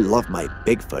 You know I love my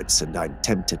Bigfoots, and I'm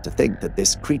tempted to think that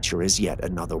this creature is yet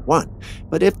another one.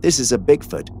 But if this is a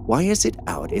Bigfoot, why is it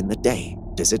out in the day?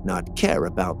 Does it not care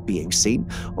about being seen?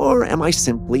 Or am I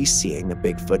simply seeing a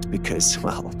Bigfoot because,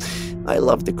 well, I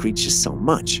love the creature so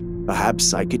much?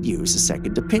 Perhaps I could use a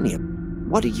second opinion.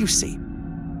 What do you see?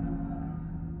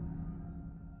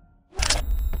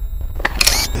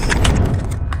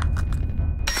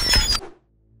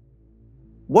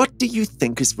 What do you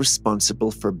think is responsible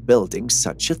for building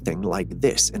such a thing like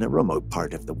this in a remote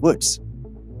part of the woods?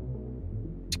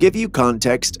 To give you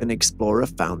context, an explorer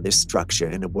found this structure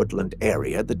in a woodland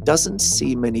area that doesn't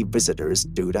see many visitors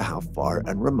due to how far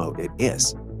and remote it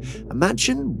is.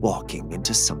 Imagine walking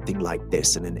into something like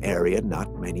this in an area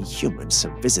not many humans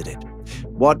have visited.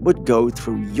 What would go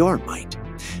through your mind?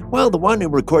 Well, the one who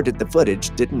recorded the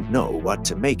footage didn't know what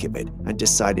to make of it and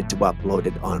decided to upload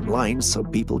it online so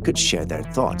people could share their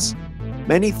thoughts.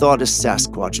 Many thought a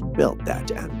Sasquatch built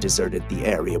that and deserted the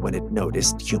area when it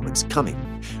noticed humans coming.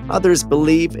 Others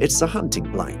believe it's a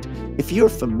hunting blind. If you're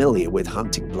familiar with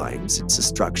hunting blinds, it's a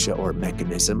structure or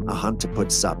mechanism a hunter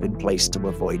puts up in place to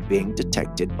avoid being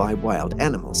detected by wild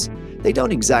animals. They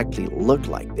don't exactly look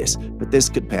like this, but this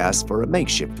could pass for a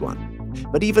makeshift one.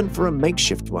 But even for a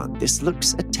makeshift one, this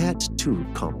looks a tad too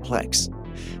complex.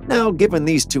 Now, given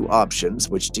these two options,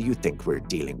 which do you think we're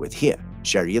dealing with here?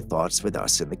 Share your thoughts with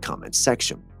us in the comments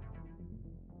section.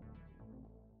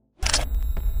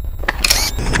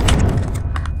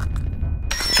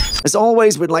 As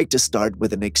always, we'd like to start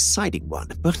with an exciting one,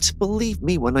 but believe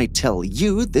me when I tell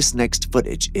you this next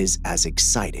footage is as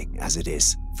exciting as it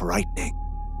is frightening.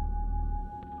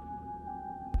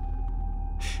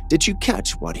 Did you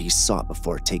catch what he saw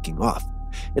before taking off?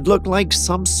 It looked like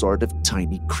some sort of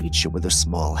tiny creature with a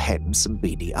small head and some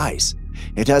beady eyes.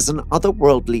 It has an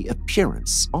otherworldly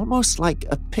appearance, almost like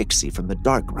a pixie from the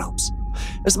dark realms.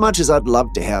 As much as I'd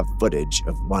love to have footage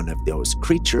of one of those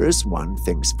creatures, one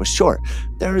thing's for sure,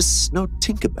 there's no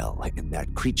Tinkerbell in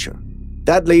that creature.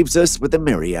 That leaves us with a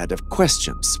myriad of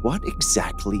questions. What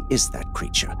exactly is that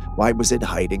creature? Why was it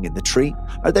hiding in the tree?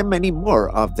 Are there many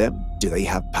more of them? Do they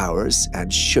have powers?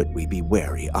 And should we be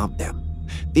wary of them?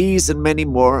 These and many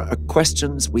more are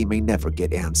questions we may never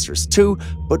get answers to,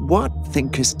 but what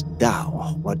thinkest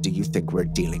thou? What do you think we're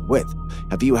dealing with?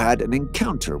 Have you had an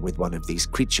encounter with one of these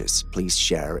creatures? Please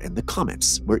share in the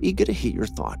comments. We're eager to hear your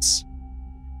thoughts.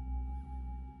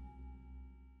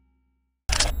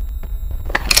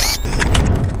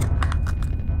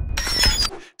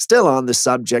 Still on the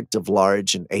subject of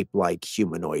large and ape-like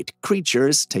humanoid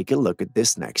creatures, take a look at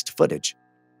this next footage.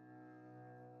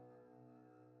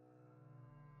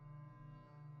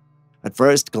 At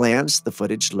first glance, the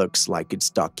footage looks like it's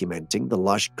documenting the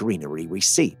lush greenery we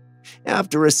see.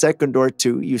 After a second or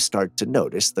two, you start to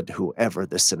notice that whoever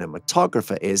the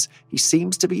cinematographer is, he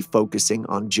seems to be focusing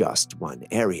on just one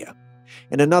area.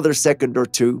 In another second or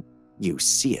two, you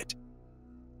see it.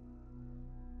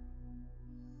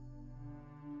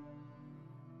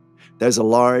 There's a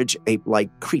large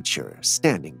ape-like creature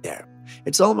standing there.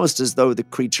 It's almost as though the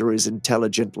creature is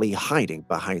intelligently hiding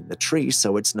behind the tree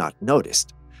so it's not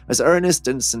noticed. As earnest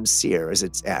and sincere as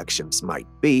its actions might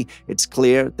be, it's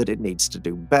clear that it needs to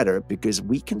do better because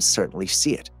we can certainly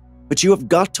see it. But you have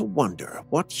got to wonder,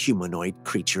 what humanoid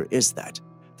creature is that?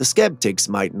 The skeptics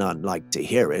might not like to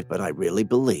hear it, but I really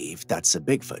believe that's a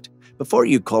Bigfoot. Before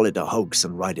you call it a hoax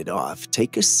and write it off,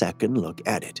 take a second look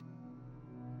at it.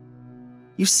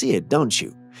 You see it, don't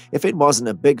you? If it wasn't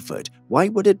a Bigfoot, why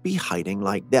would it be hiding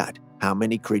like that? How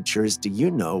many creatures do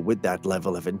you know with that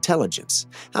level of intelligence?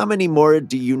 How many more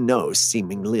do you know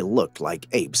seemingly look like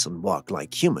apes and walk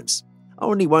like humans?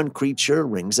 Only one creature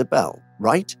rings a bell,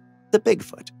 right? The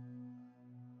Bigfoot.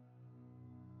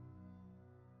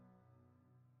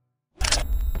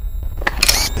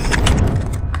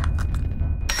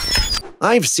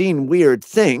 I've seen weird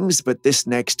things, but this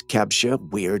next capture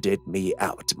weirded me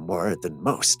out more than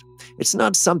most. It's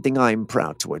not something I'm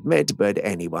proud to admit, but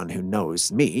anyone who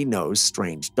knows me knows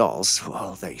strange dolls,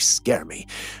 well, they scare me.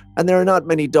 And there are not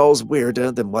many dolls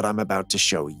weirder than what I'm about to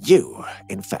show you.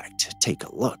 In fact, take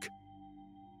a look.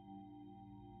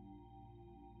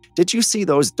 Did you see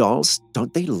those dolls?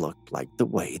 Don't they look like the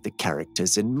way the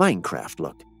characters in Minecraft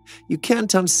look? You can't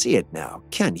unsee it now,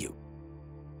 can you?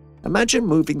 Imagine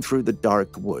moving through the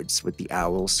dark woods with the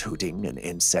owls hooting and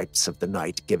insects of the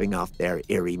night giving off their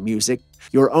eerie music.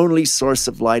 Your only source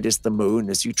of light is the moon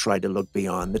as you try to look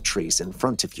beyond the trees in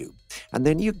front of you. And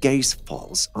then your gaze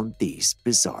falls on these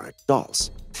bizarre dolls.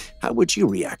 How would you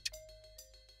react?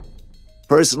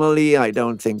 Personally, I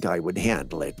don't think I would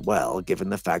handle it well, given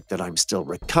the fact that I'm still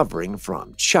recovering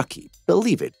from Chucky,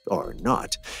 believe it or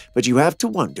not. But you have to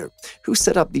wonder, who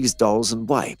set up these dolls and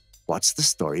why? What's the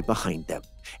story behind them?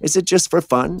 Is it just for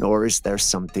fun, or is there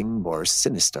something more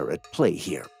sinister at play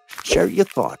here? Share your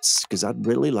thoughts, because I'd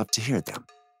really love to hear them.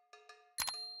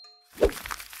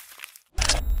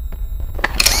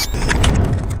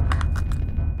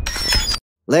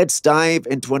 Let's dive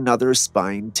into another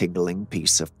spine-tingling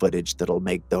piece of footage that'll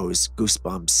make those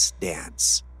goosebumps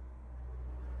dance.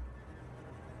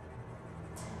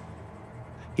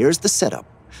 Here's the setup.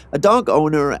 A dog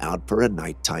owner out for a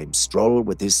nighttime stroll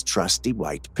with his trusty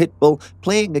white pit bull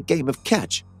playing a game of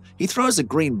catch. He throws a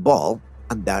green ball,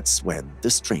 and that's when the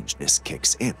strangeness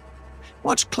kicks in.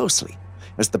 Watch closely.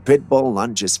 As the pit bull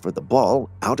lunges for the ball,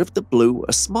 out of the blue,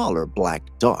 a smaller black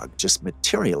dog just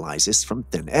materializes from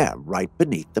thin air right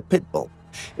beneath the pit bull.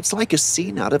 It's like a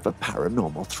scene out of a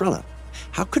paranormal thriller.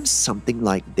 How can something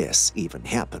like this even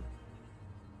happen?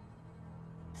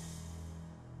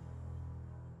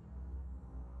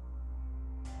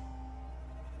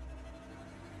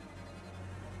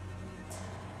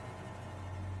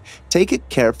 Take a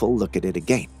careful look at it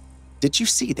again. Did you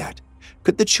see that?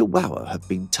 Could the Chihuahua have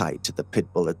been tied to the pit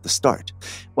bull at the start?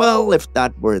 Well, if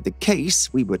that were the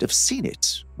case, we would have seen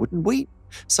it, wouldn't we?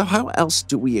 So how else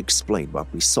do we explain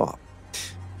what we saw?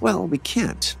 Well, we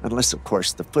can't, unless of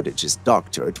course the footage is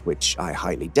doctored, which I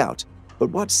highly doubt. But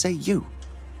what say you?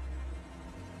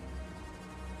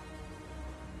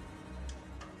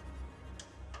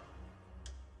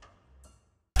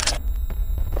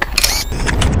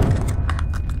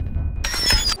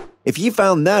 If you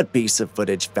found that piece of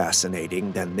footage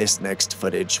fascinating, then this next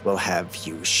footage will have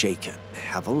you shaken.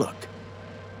 Have a look.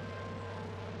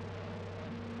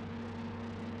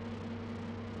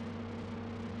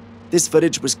 This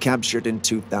footage was captured in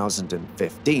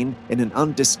 2015 in an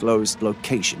undisclosed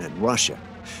location in Russia.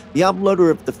 The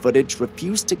uploader of the footage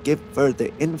refused to give further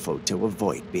info to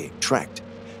avoid being tracked.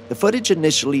 The footage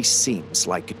initially seems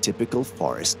like a typical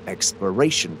forest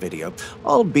exploration video,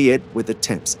 albeit with a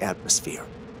tense atmosphere.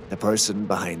 The person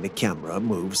behind the camera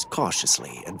moves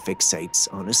cautiously and fixates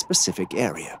on a specific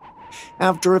area.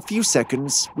 After a few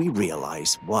seconds, we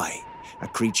realize why. A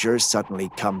creature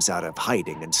suddenly comes out of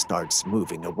hiding and starts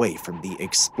moving away from the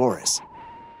explorers.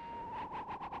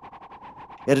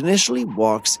 It initially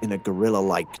walks in a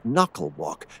gorilla-like knuckle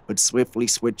walk, but swiftly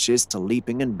switches to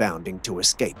leaping and bounding to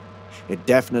escape. It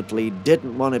definitely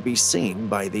didn't want to be seen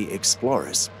by the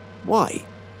explorers. Why?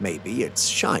 Maybe it's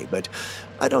shy, but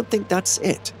I don't think that's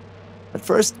it. At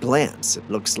first glance, it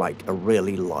looks like a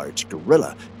really large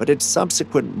gorilla, but its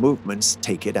subsequent movements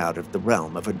take it out of the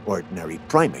realm of an ordinary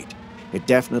primate. It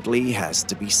definitely has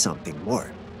to be something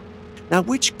more. Now,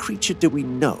 which creature do we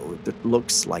know that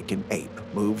looks like an ape,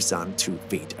 moves on 2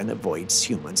 feet, and avoids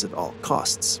humans at all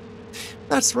costs?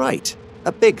 That's right,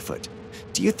 a Bigfoot.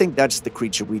 Do you think that's the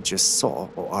creature we just saw,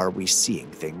 or are we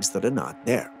seeing things that are not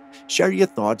there? Share your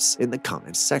thoughts in the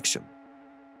comments section.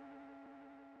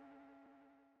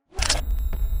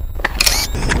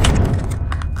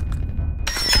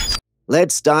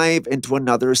 Let's dive into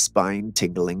another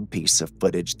spine-tingling piece of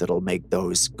footage that'll make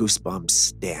those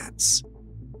goosebumps dance.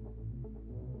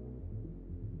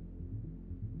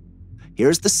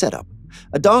 Here's the setup.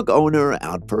 A dog owner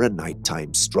out for a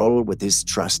nighttime stroll with his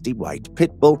trusty white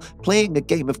pit bull playing a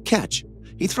game of catch.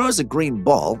 He throws a green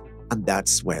ball, and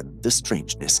that's when the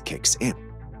strangeness kicks in.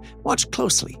 Watch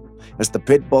closely. As the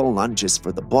pit bull lunges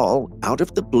for the ball, out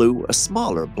of the blue, a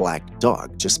smaller black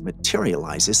dog just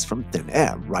materializes from thin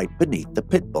air right beneath the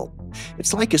pit bull.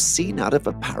 It's like a scene out of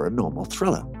a paranormal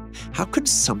thriller. How could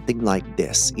something like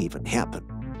this even happen?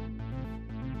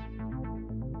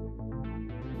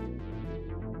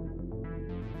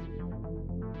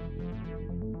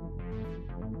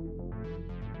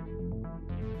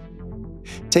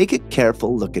 Take a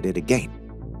careful look at it again.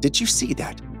 Did you see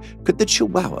that? Could the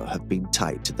Chihuahua have been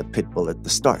tied to the pit bull at the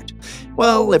start?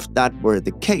 Well, if that were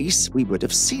the case, we would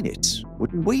have seen it,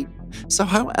 wouldn't we? So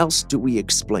how else do we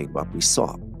explain what we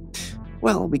saw?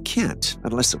 Well, we can't,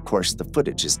 unless of course the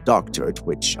footage is doctored,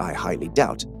 which I highly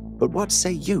doubt. But what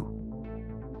say you?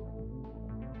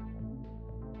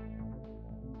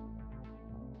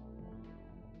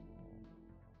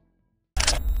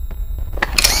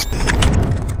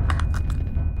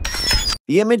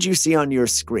 The image you see on your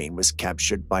screen was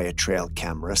captured by a trail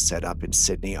camera set up in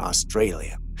Sydney,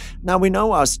 Australia. Now, we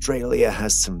know Australia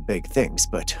has some big things,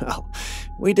 but, well,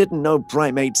 we didn't know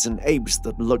primates and apes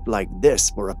that looked like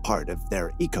this were a part of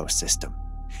their ecosystem.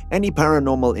 Any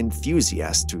paranormal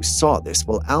enthusiast who saw this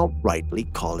will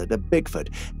outrightly call it a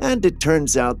Bigfoot, and it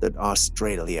turns out that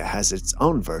Australia has its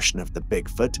own version of the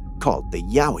Bigfoot called the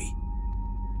Yowie.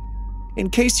 In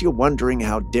case you're wondering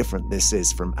how different this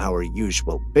is from our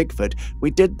usual Bigfoot, we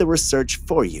did the research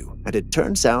for you, and it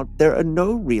turns out there are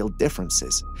no real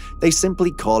differences. They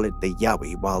simply call it the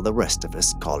Yowie, while the rest of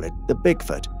us call it the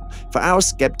Bigfoot. For our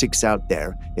skeptics out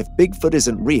there, if Bigfoot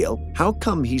isn't real, how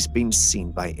come he's been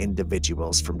seen by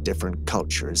individuals from different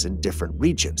cultures in different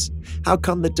regions? How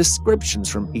come the descriptions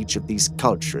from each of these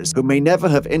cultures, who may never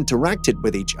have interacted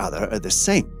with each other, are the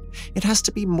same? It has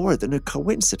to be more than a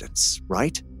coincidence,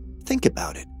 right? Think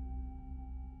about it.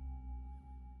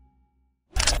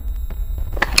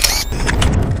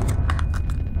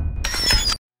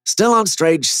 Still on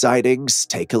strange sightings,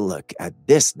 take a look at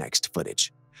this next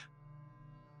footage.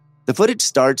 The footage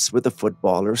starts with a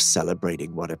footballer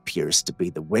celebrating what appears to be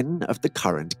the win of the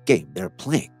current game they're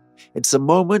playing. It's a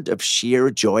moment of sheer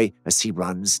joy as he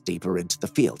runs deeper into the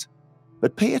field.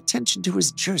 But pay attention to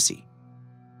his jersey.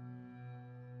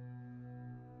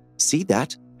 See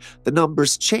that? The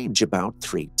numbers change about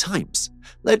 3 times.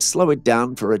 Let's slow it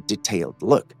down for a detailed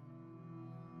look.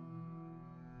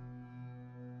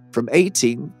 From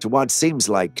 18 to what seems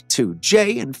like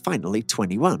 2J and finally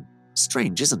 21.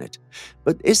 Strange, isn't it?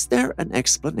 But is there an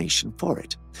explanation for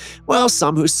it? Well,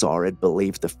 some who saw it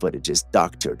believe the footage is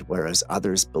doctored, whereas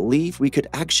others believe we could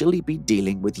actually be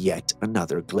dealing with yet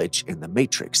another glitch in the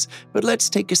Matrix. But let's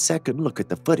take a second look at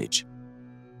the footage.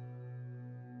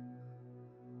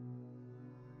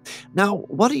 Now,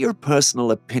 what are your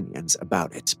personal opinions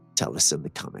about it? Tell us in the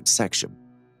comments section.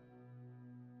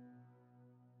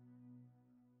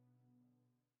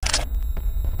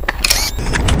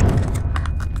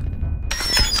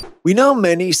 We know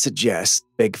many suggest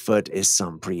Bigfoot is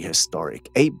some prehistoric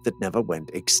ape that never went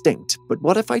extinct, but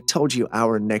what if I told you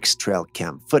our next trail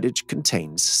cam footage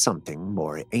contains something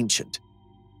more ancient?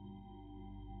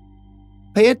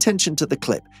 Pay attention to the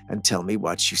clip and tell me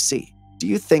what you see. Do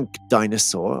you think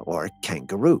dinosaur or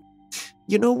kangaroo?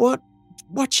 You know what?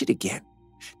 Watch it again.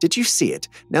 Did you see it?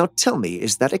 Now tell me,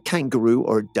 is that a kangaroo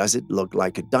or does it look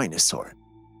like a dinosaur?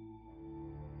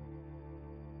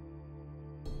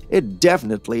 It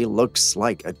definitely looks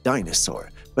like a dinosaur,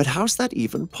 but how's that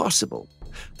even possible?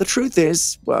 The truth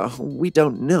is, well, we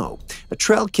don't know. A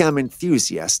Trailcam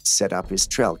enthusiast set up his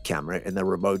trail camera in the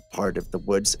remote part of the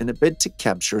woods in a bid to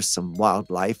capture some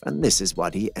wildlife, and this is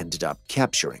what he ended up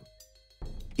capturing.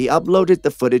 He uploaded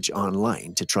the footage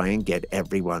online to try and get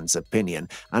everyone's opinion,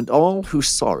 and all who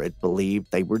saw it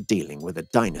believed they were dealing with a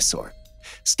dinosaur.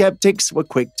 Skeptics were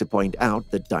quick to point out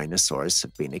that dinosaurs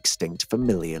have been extinct for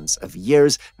millions of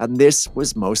years, and this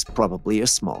was most probably a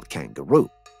small kangaroo.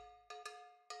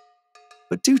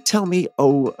 But do tell me,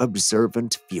 oh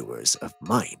observant viewers of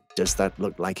mine, does that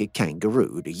look like a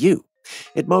kangaroo to you?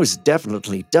 It most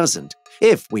definitely doesn't.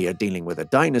 If we are dealing with a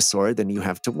dinosaur, then you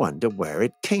have to wonder where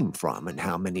it came from and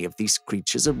how many of these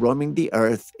creatures are roaming the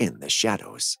earth in the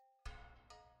shadows.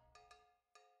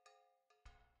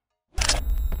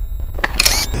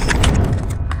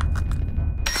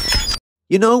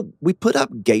 You know, we put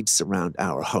up gates around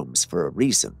our homes for a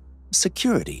reason.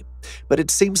 Security. But it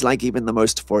seems like even the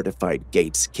most fortified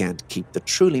gates can't keep the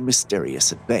truly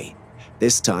mysterious at bay.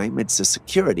 This time, it's a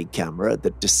security camera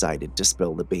that decided to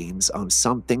spill the beans on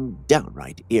something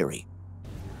downright eerie.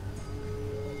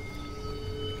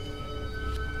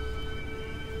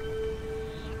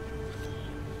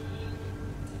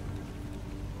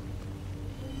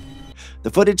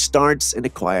 The footage starts in a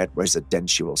quiet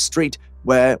residential street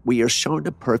where we are shown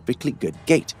a perfectly good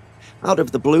gate. Out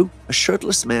of the blue, a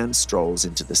shirtless man strolls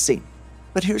into the scene.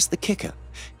 But here's the kicker.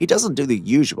 He doesn't do the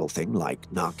usual thing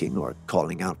like knocking or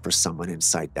calling out for someone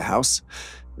inside the house.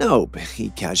 No,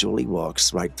 he casually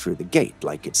walks right through the gate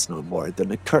like it's no more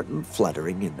than a curtain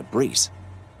fluttering in the breeze.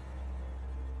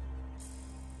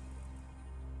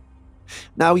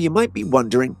 Now, you might be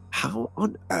wondering, how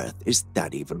on earth is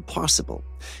that even possible?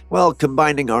 Well,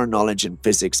 combining our knowledge in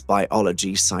physics,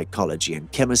 biology, psychology,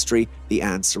 and chemistry, the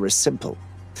answer is simple.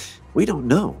 We don't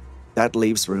know. That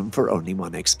leaves room for only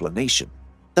one explanation: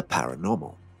 the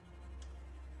paranormal.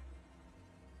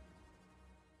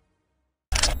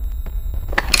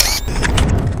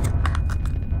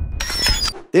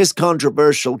 This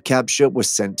controversial capture was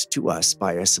sent to us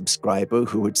by a subscriber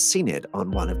who had seen it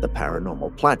on one of the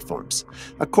paranormal platforms.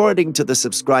 According to the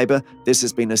subscriber, this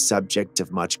has been a subject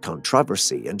of much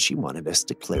controversy, and she wanted us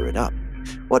to clear it up.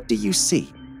 What do you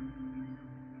see?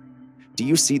 Do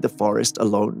you see the forest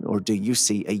alone, or do you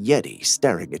see a Yeti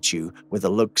staring at you with a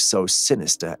look so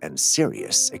sinister and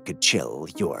serious it could chill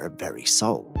your very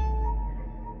soul?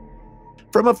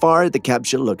 From afar, the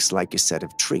capture looks like a set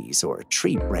of trees or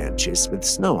tree branches with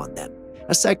snow on them.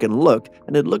 A second look,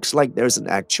 and it looks like there's an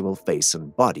actual face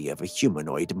and body of a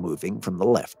humanoid moving from the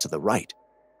left to the right.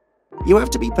 You have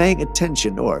to be paying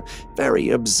attention or very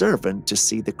observant to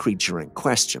see the creature in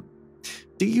question.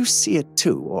 Do you see it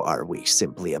too, or are we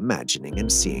simply imagining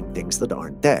and seeing things that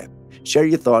aren't there? Share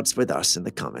your thoughts with us in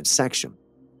the comments section.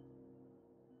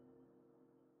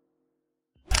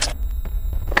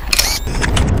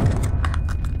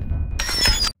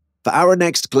 For our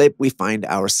next clip, we find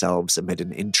ourselves amid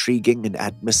an intriguing and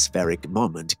atmospheric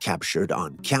moment captured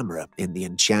on camera in the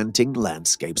enchanting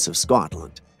landscapes of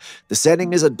Scotland. The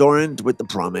setting is adorned with the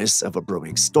promise of a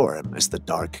brewing storm as the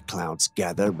dark clouds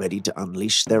gather ready to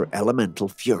unleash their elemental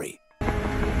fury.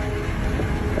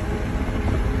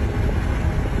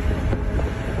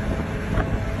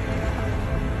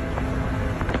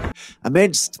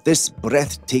 Amidst this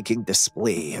breathtaking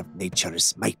display of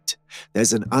nature's might,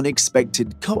 there's an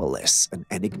unexpected coalesce, an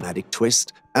enigmatic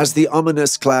twist. As the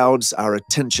ominous clouds, our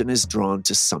attention is drawn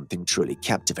to something truly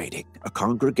captivating, a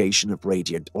congregation of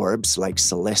radiant orbs like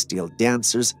celestial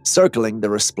dancers circling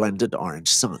the resplendent orange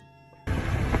sun.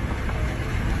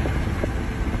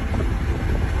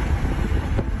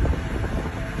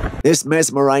 This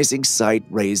mesmerizing sight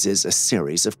raises a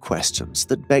series of questions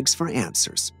that begs for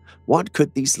answers. What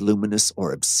could these luminous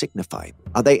orbs signify?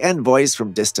 Are they envoys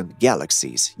from distant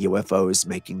galaxies, UFOs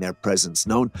making their presence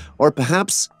known, or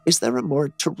perhaps is there a more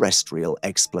terrestrial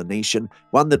explanation,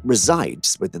 one that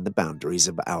resides within the boundaries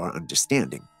of our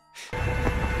understanding?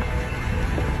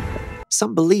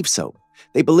 Some believe so.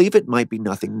 They believe it might be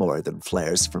nothing more than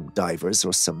flares from divers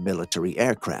or some military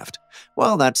aircraft.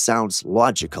 While that sounds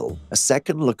logical, a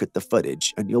second look at the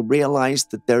footage and you'll realize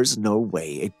that there's no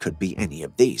way it could be any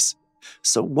of these.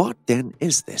 So what then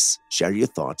is this? Share your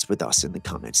thoughts with us in the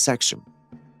comments section.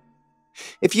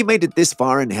 If you made it this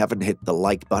far and haven't hit the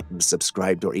like button,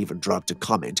 subscribed, or even dropped a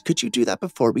comment, could you do that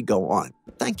before we go on?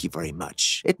 Thank you very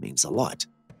much. It means a lot.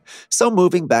 So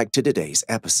moving back to today's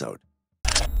episode.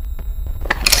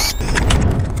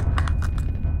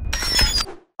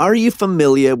 Are you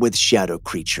familiar with shadow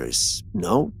creatures?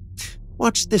 No?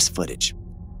 Watch this footage.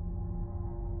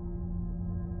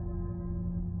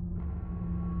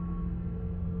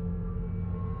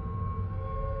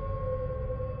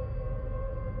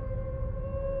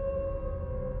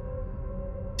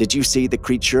 Did you see the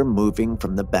creature moving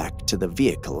from the back to the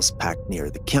vehicles packed near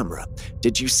the camera?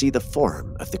 Did you see the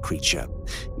form of the creature?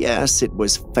 Yes, it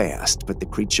was fast, but the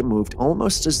creature moved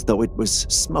almost as though it was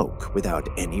smoke without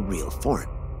any real form.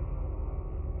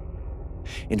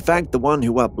 In fact, the one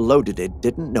who uploaded it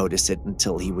didn't notice it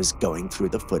until he was going through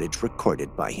the footage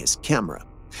recorded by his camera.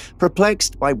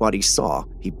 Perplexed by what he saw,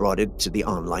 he brought it to the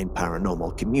online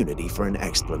paranormal community for an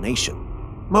explanation.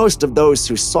 Most of those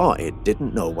who saw it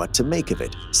didn't know what to make of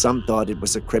it. Some thought it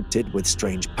was a cryptid with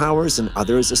strange powers, and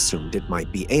others assumed it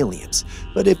might be aliens.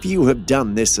 But if you have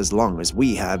done this as long as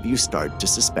we have, you start to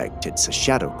suspect it's a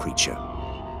shadow creature.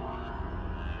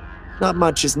 Not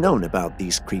much is known about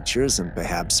these creatures, and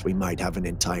perhaps we might have an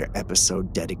entire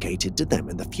episode dedicated to them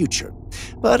in the future.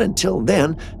 But until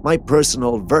then, my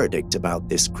personal verdict about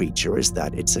this creature is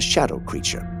that it's a shadow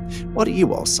creature. What do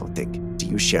you also think? Do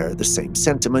you share the same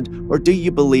sentiment, or do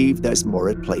you believe there's more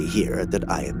at play here that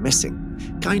I am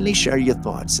missing? Kindly share your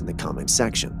thoughts in the comment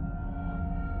section.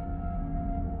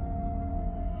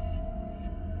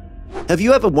 Have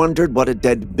you ever wondered what a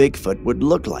dead Bigfoot would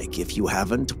look like? If you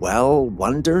haven't, well,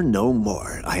 wonder no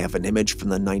more. I have an image from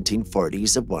the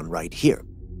 1940s of one right here.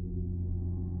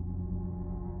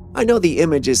 I know the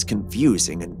image is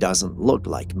confusing and doesn't look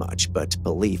like much, but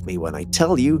believe me when I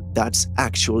tell you that's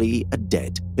actually a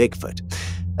dead Bigfoot.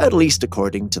 At least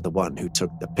according to the one who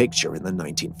took the picture in the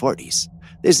 1940s.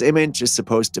 This image is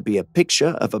supposed to be a picture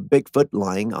of a Bigfoot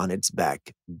lying on its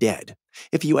back, dead.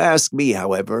 If you ask me,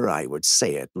 however, I would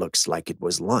say it looks like it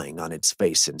was lying on its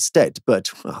face instead,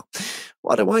 but, well,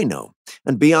 what do I know?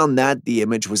 And beyond that, the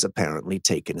image was apparently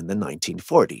taken in the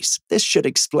 1940s. This should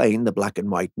explain the black and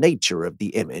white nature of the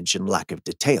image and lack of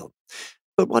detail.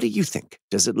 But what do you think?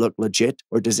 Does it look legit,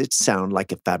 or does it sound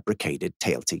like a fabricated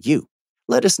tale to you?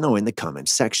 Let us know in the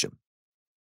comments section.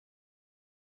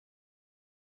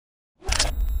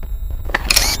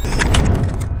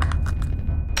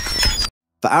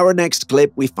 For our next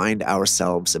clip, we find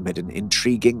ourselves amid an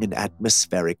intriguing and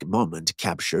atmospheric moment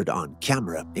captured on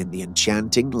camera in the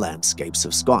enchanting landscapes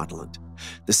of Scotland.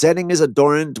 The setting is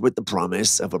adorned with the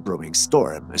promise of a brewing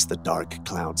storm as the dark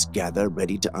clouds gather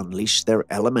ready to unleash their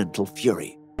elemental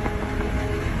fury.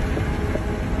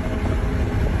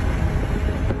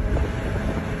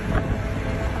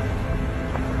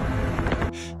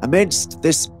 Amidst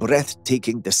this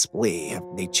breathtaking display of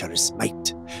nature's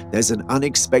might, there's an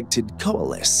unexpected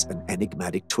coalesce, an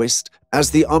enigmatic twist. As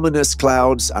the ominous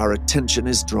clouds, our attention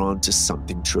is drawn to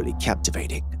something truly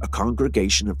captivating, a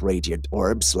congregation of radiant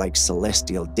orbs like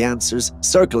celestial dancers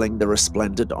circling the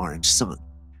resplendent orange sun.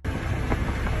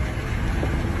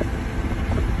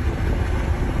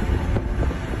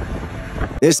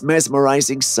 This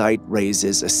mesmerizing sight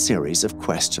raises a series of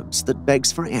questions that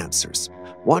begs for answers.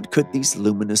 What could these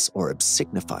luminous orbs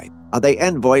signify? Are they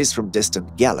envoys from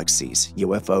distant galaxies,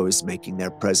 UFOs making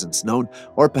their presence known,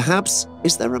 or perhaps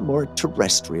is there a more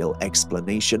terrestrial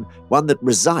explanation, one that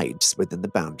resides within the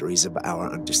boundaries of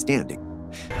our understanding?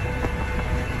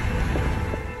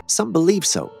 Some believe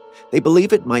so. They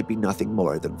believe it might be nothing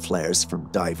more than flares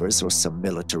from divers or some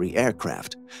military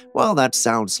aircraft. While that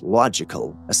sounds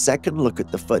logical, a second look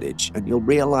at the footage and you'll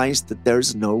realize that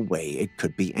there's no way it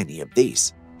could be any of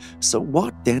these. So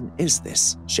what then is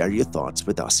this? Share your thoughts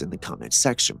with us in the comments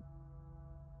section.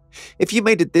 If you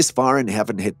made it this far and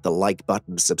haven't hit the like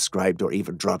button, subscribed, or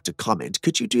even dropped a comment,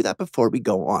 could you do that before we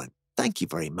go on? Thank you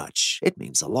very much. It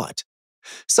means a lot.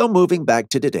 So moving back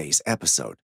to today's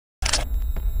episode.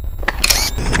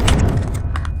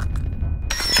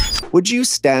 Would you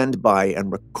stand by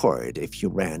and record if you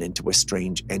ran into a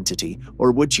strange entity,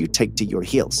 or would you take to your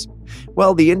heels?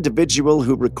 Well, the individual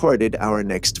who recorded our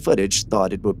next footage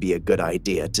thought it would be a good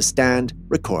idea to stand,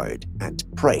 record, and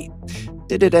pray.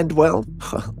 Did it end well?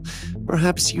 Well,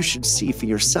 perhaps you should see for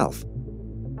yourself.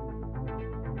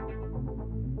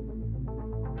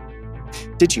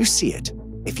 Did you see it?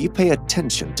 If you pay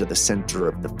attention to the center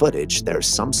of the footage, there's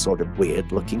some sort of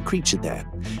weird-looking creature there.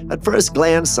 At first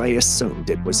glance, I assumed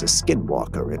it was a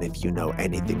skinwalker, and if you know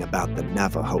anything about the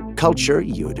Navajo culture,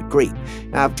 you'd agree.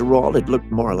 After all, it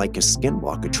looked more like a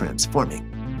skinwalker transforming.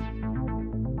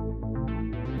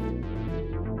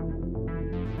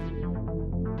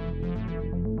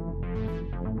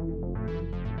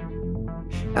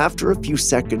 After a few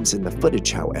seconds in the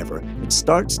footage, however, it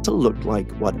starts to look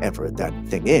like whatever that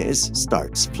thing is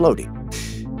starts floating.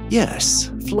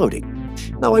 Yes, floating.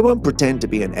 Now, I won't pretend to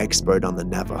be an expert on the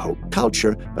Navajo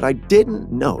culture, but I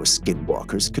didn't know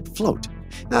skinwalkers could float.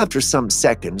 After some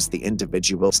seconds, the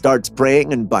individual starts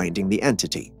praying and binding the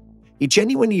entity. He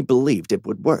genuinely believed it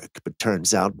would work, but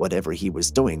turns out whatever he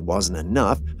was doing wasn't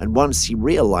enough, and once he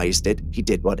realized it, he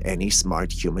did what any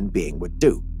smart human being would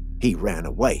do. He ran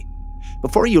away.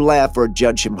 Before you laugh or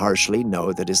judge him harshly,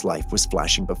 know that his life was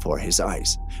flashing before his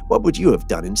eyes. What would you have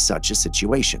done in such a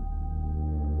situation?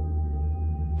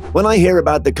 When I hear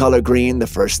about the color green, the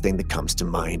first thing that comes to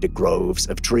mind are groves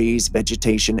of trees,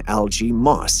 vegetation, algae,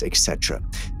 moss, etc.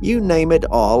 You name it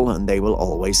all, and they will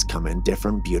always come in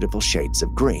different beautiful shades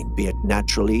of green, be it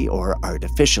naturally or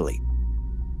artificially.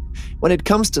 When it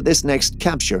comes to this next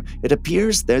capture, it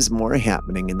appears there's more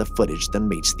happening in the footage than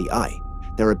meets the eye.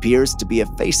 There appears to be a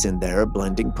face in there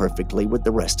blending perfectly with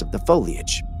the rest of the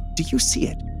foliage. Do you see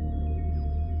it?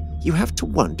 You have to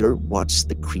wonder what's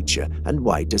the creature and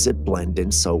why does it blend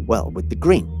in so well with the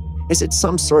green? Is it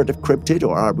some sort of cryptid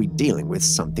or are we dealing with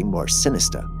something more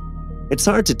sinister? It's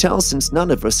hard to tell since none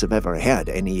of us have ever had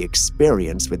any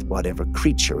experience with whatever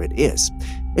creature it is.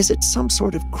 Is it some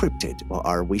sort of cryptid or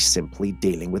are we simply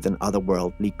dealing with an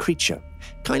otherworldly creature?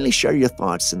 Kindly share your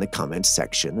thoughts in the comments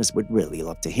section as we'd really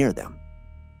love to hear them.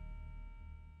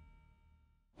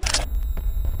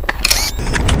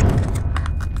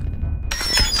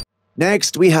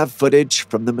 Next, we have footage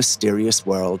from the mysterious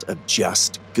world of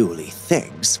Just Ghouly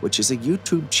Things, which is a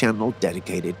YouTube channel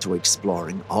dedicated to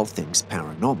exploring all things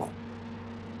paranormal.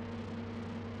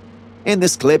 In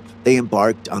this clip, they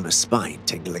embarked on a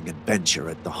spine-tingling adventure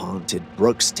at the haunted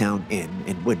Brookstown Inn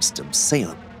in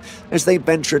Winston-Salem. As they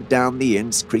ventured down the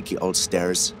inn's creaky old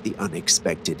stairs, the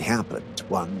unexpected happened.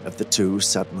 One of the two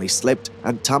suddenly slipped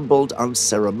and tumbled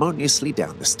unceremoniously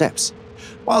down the steps.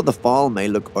 While the fall may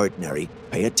look ordinary,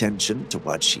 pay attention to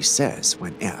what she says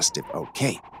when asked if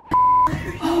okay.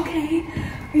 Okay,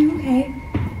 are you okay?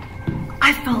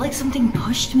 I felt like something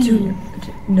pushed me. Junior,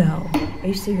 no. Are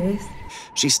you serious?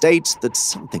 She states that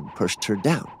something pushed her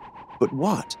down. But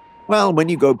what? Well, when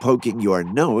you go poking your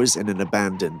nose in an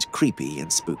abandoned, creepy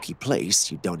and spooky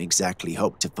place, you don't exactly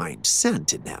hope to find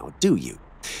Santa now, do you?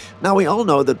 Now, we all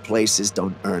know that places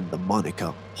don't earn the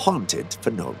moniker haunted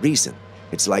for no reason.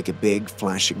 It's like a big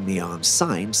flashing neon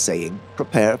sign saying,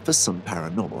 prepare for some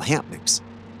paranormal happenings.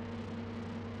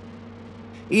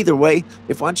 Either way,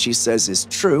 if what she says is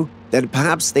true, then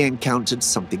perhaps they encountered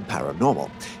something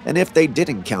paranormal. And if they did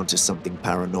encounter something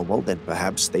paranormal, then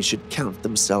perhaps they should count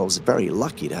themselves very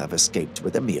lucky to have escaped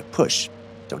with a mere push.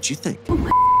 Don't you think?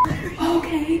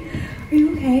 Okay, are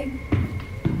you okay?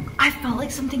 I felt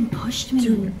like something pushed me.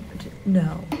 Junior,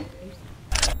 no.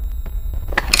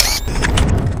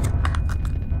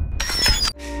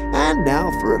 And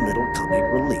now for a little comic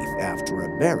relief after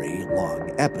a very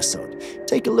long episode.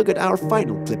 Take a look at our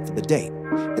final clip for the day.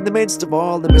 In the midst of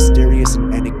all the mysterious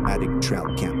and enigmatic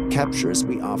Trailcam captures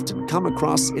we often come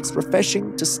across, it's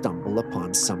refreshing to stumble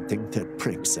upon something that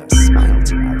brings a smile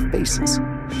to our faces.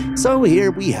 So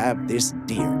here we have this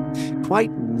deer,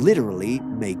 quite literally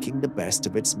making the best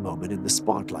of its moment in the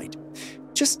spotlight.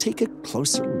 Just take a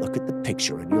closer look at the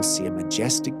picture and you'll see a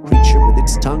majestic creature with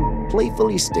its tongue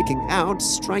playfully sticking out,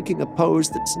 striking a pose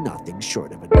that's nothing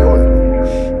short of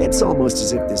adorable. It's almost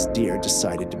as if this deer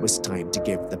decided it was time to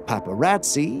give the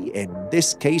paparazzi, in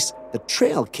this case the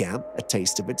Trailcam, a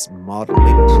taste of its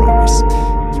modeling prowess.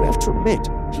 You have to admit,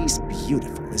 he's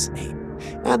beautiful, isn't he?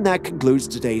 And that concludes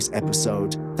today's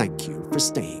episode. Thank you for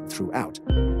staying throughout.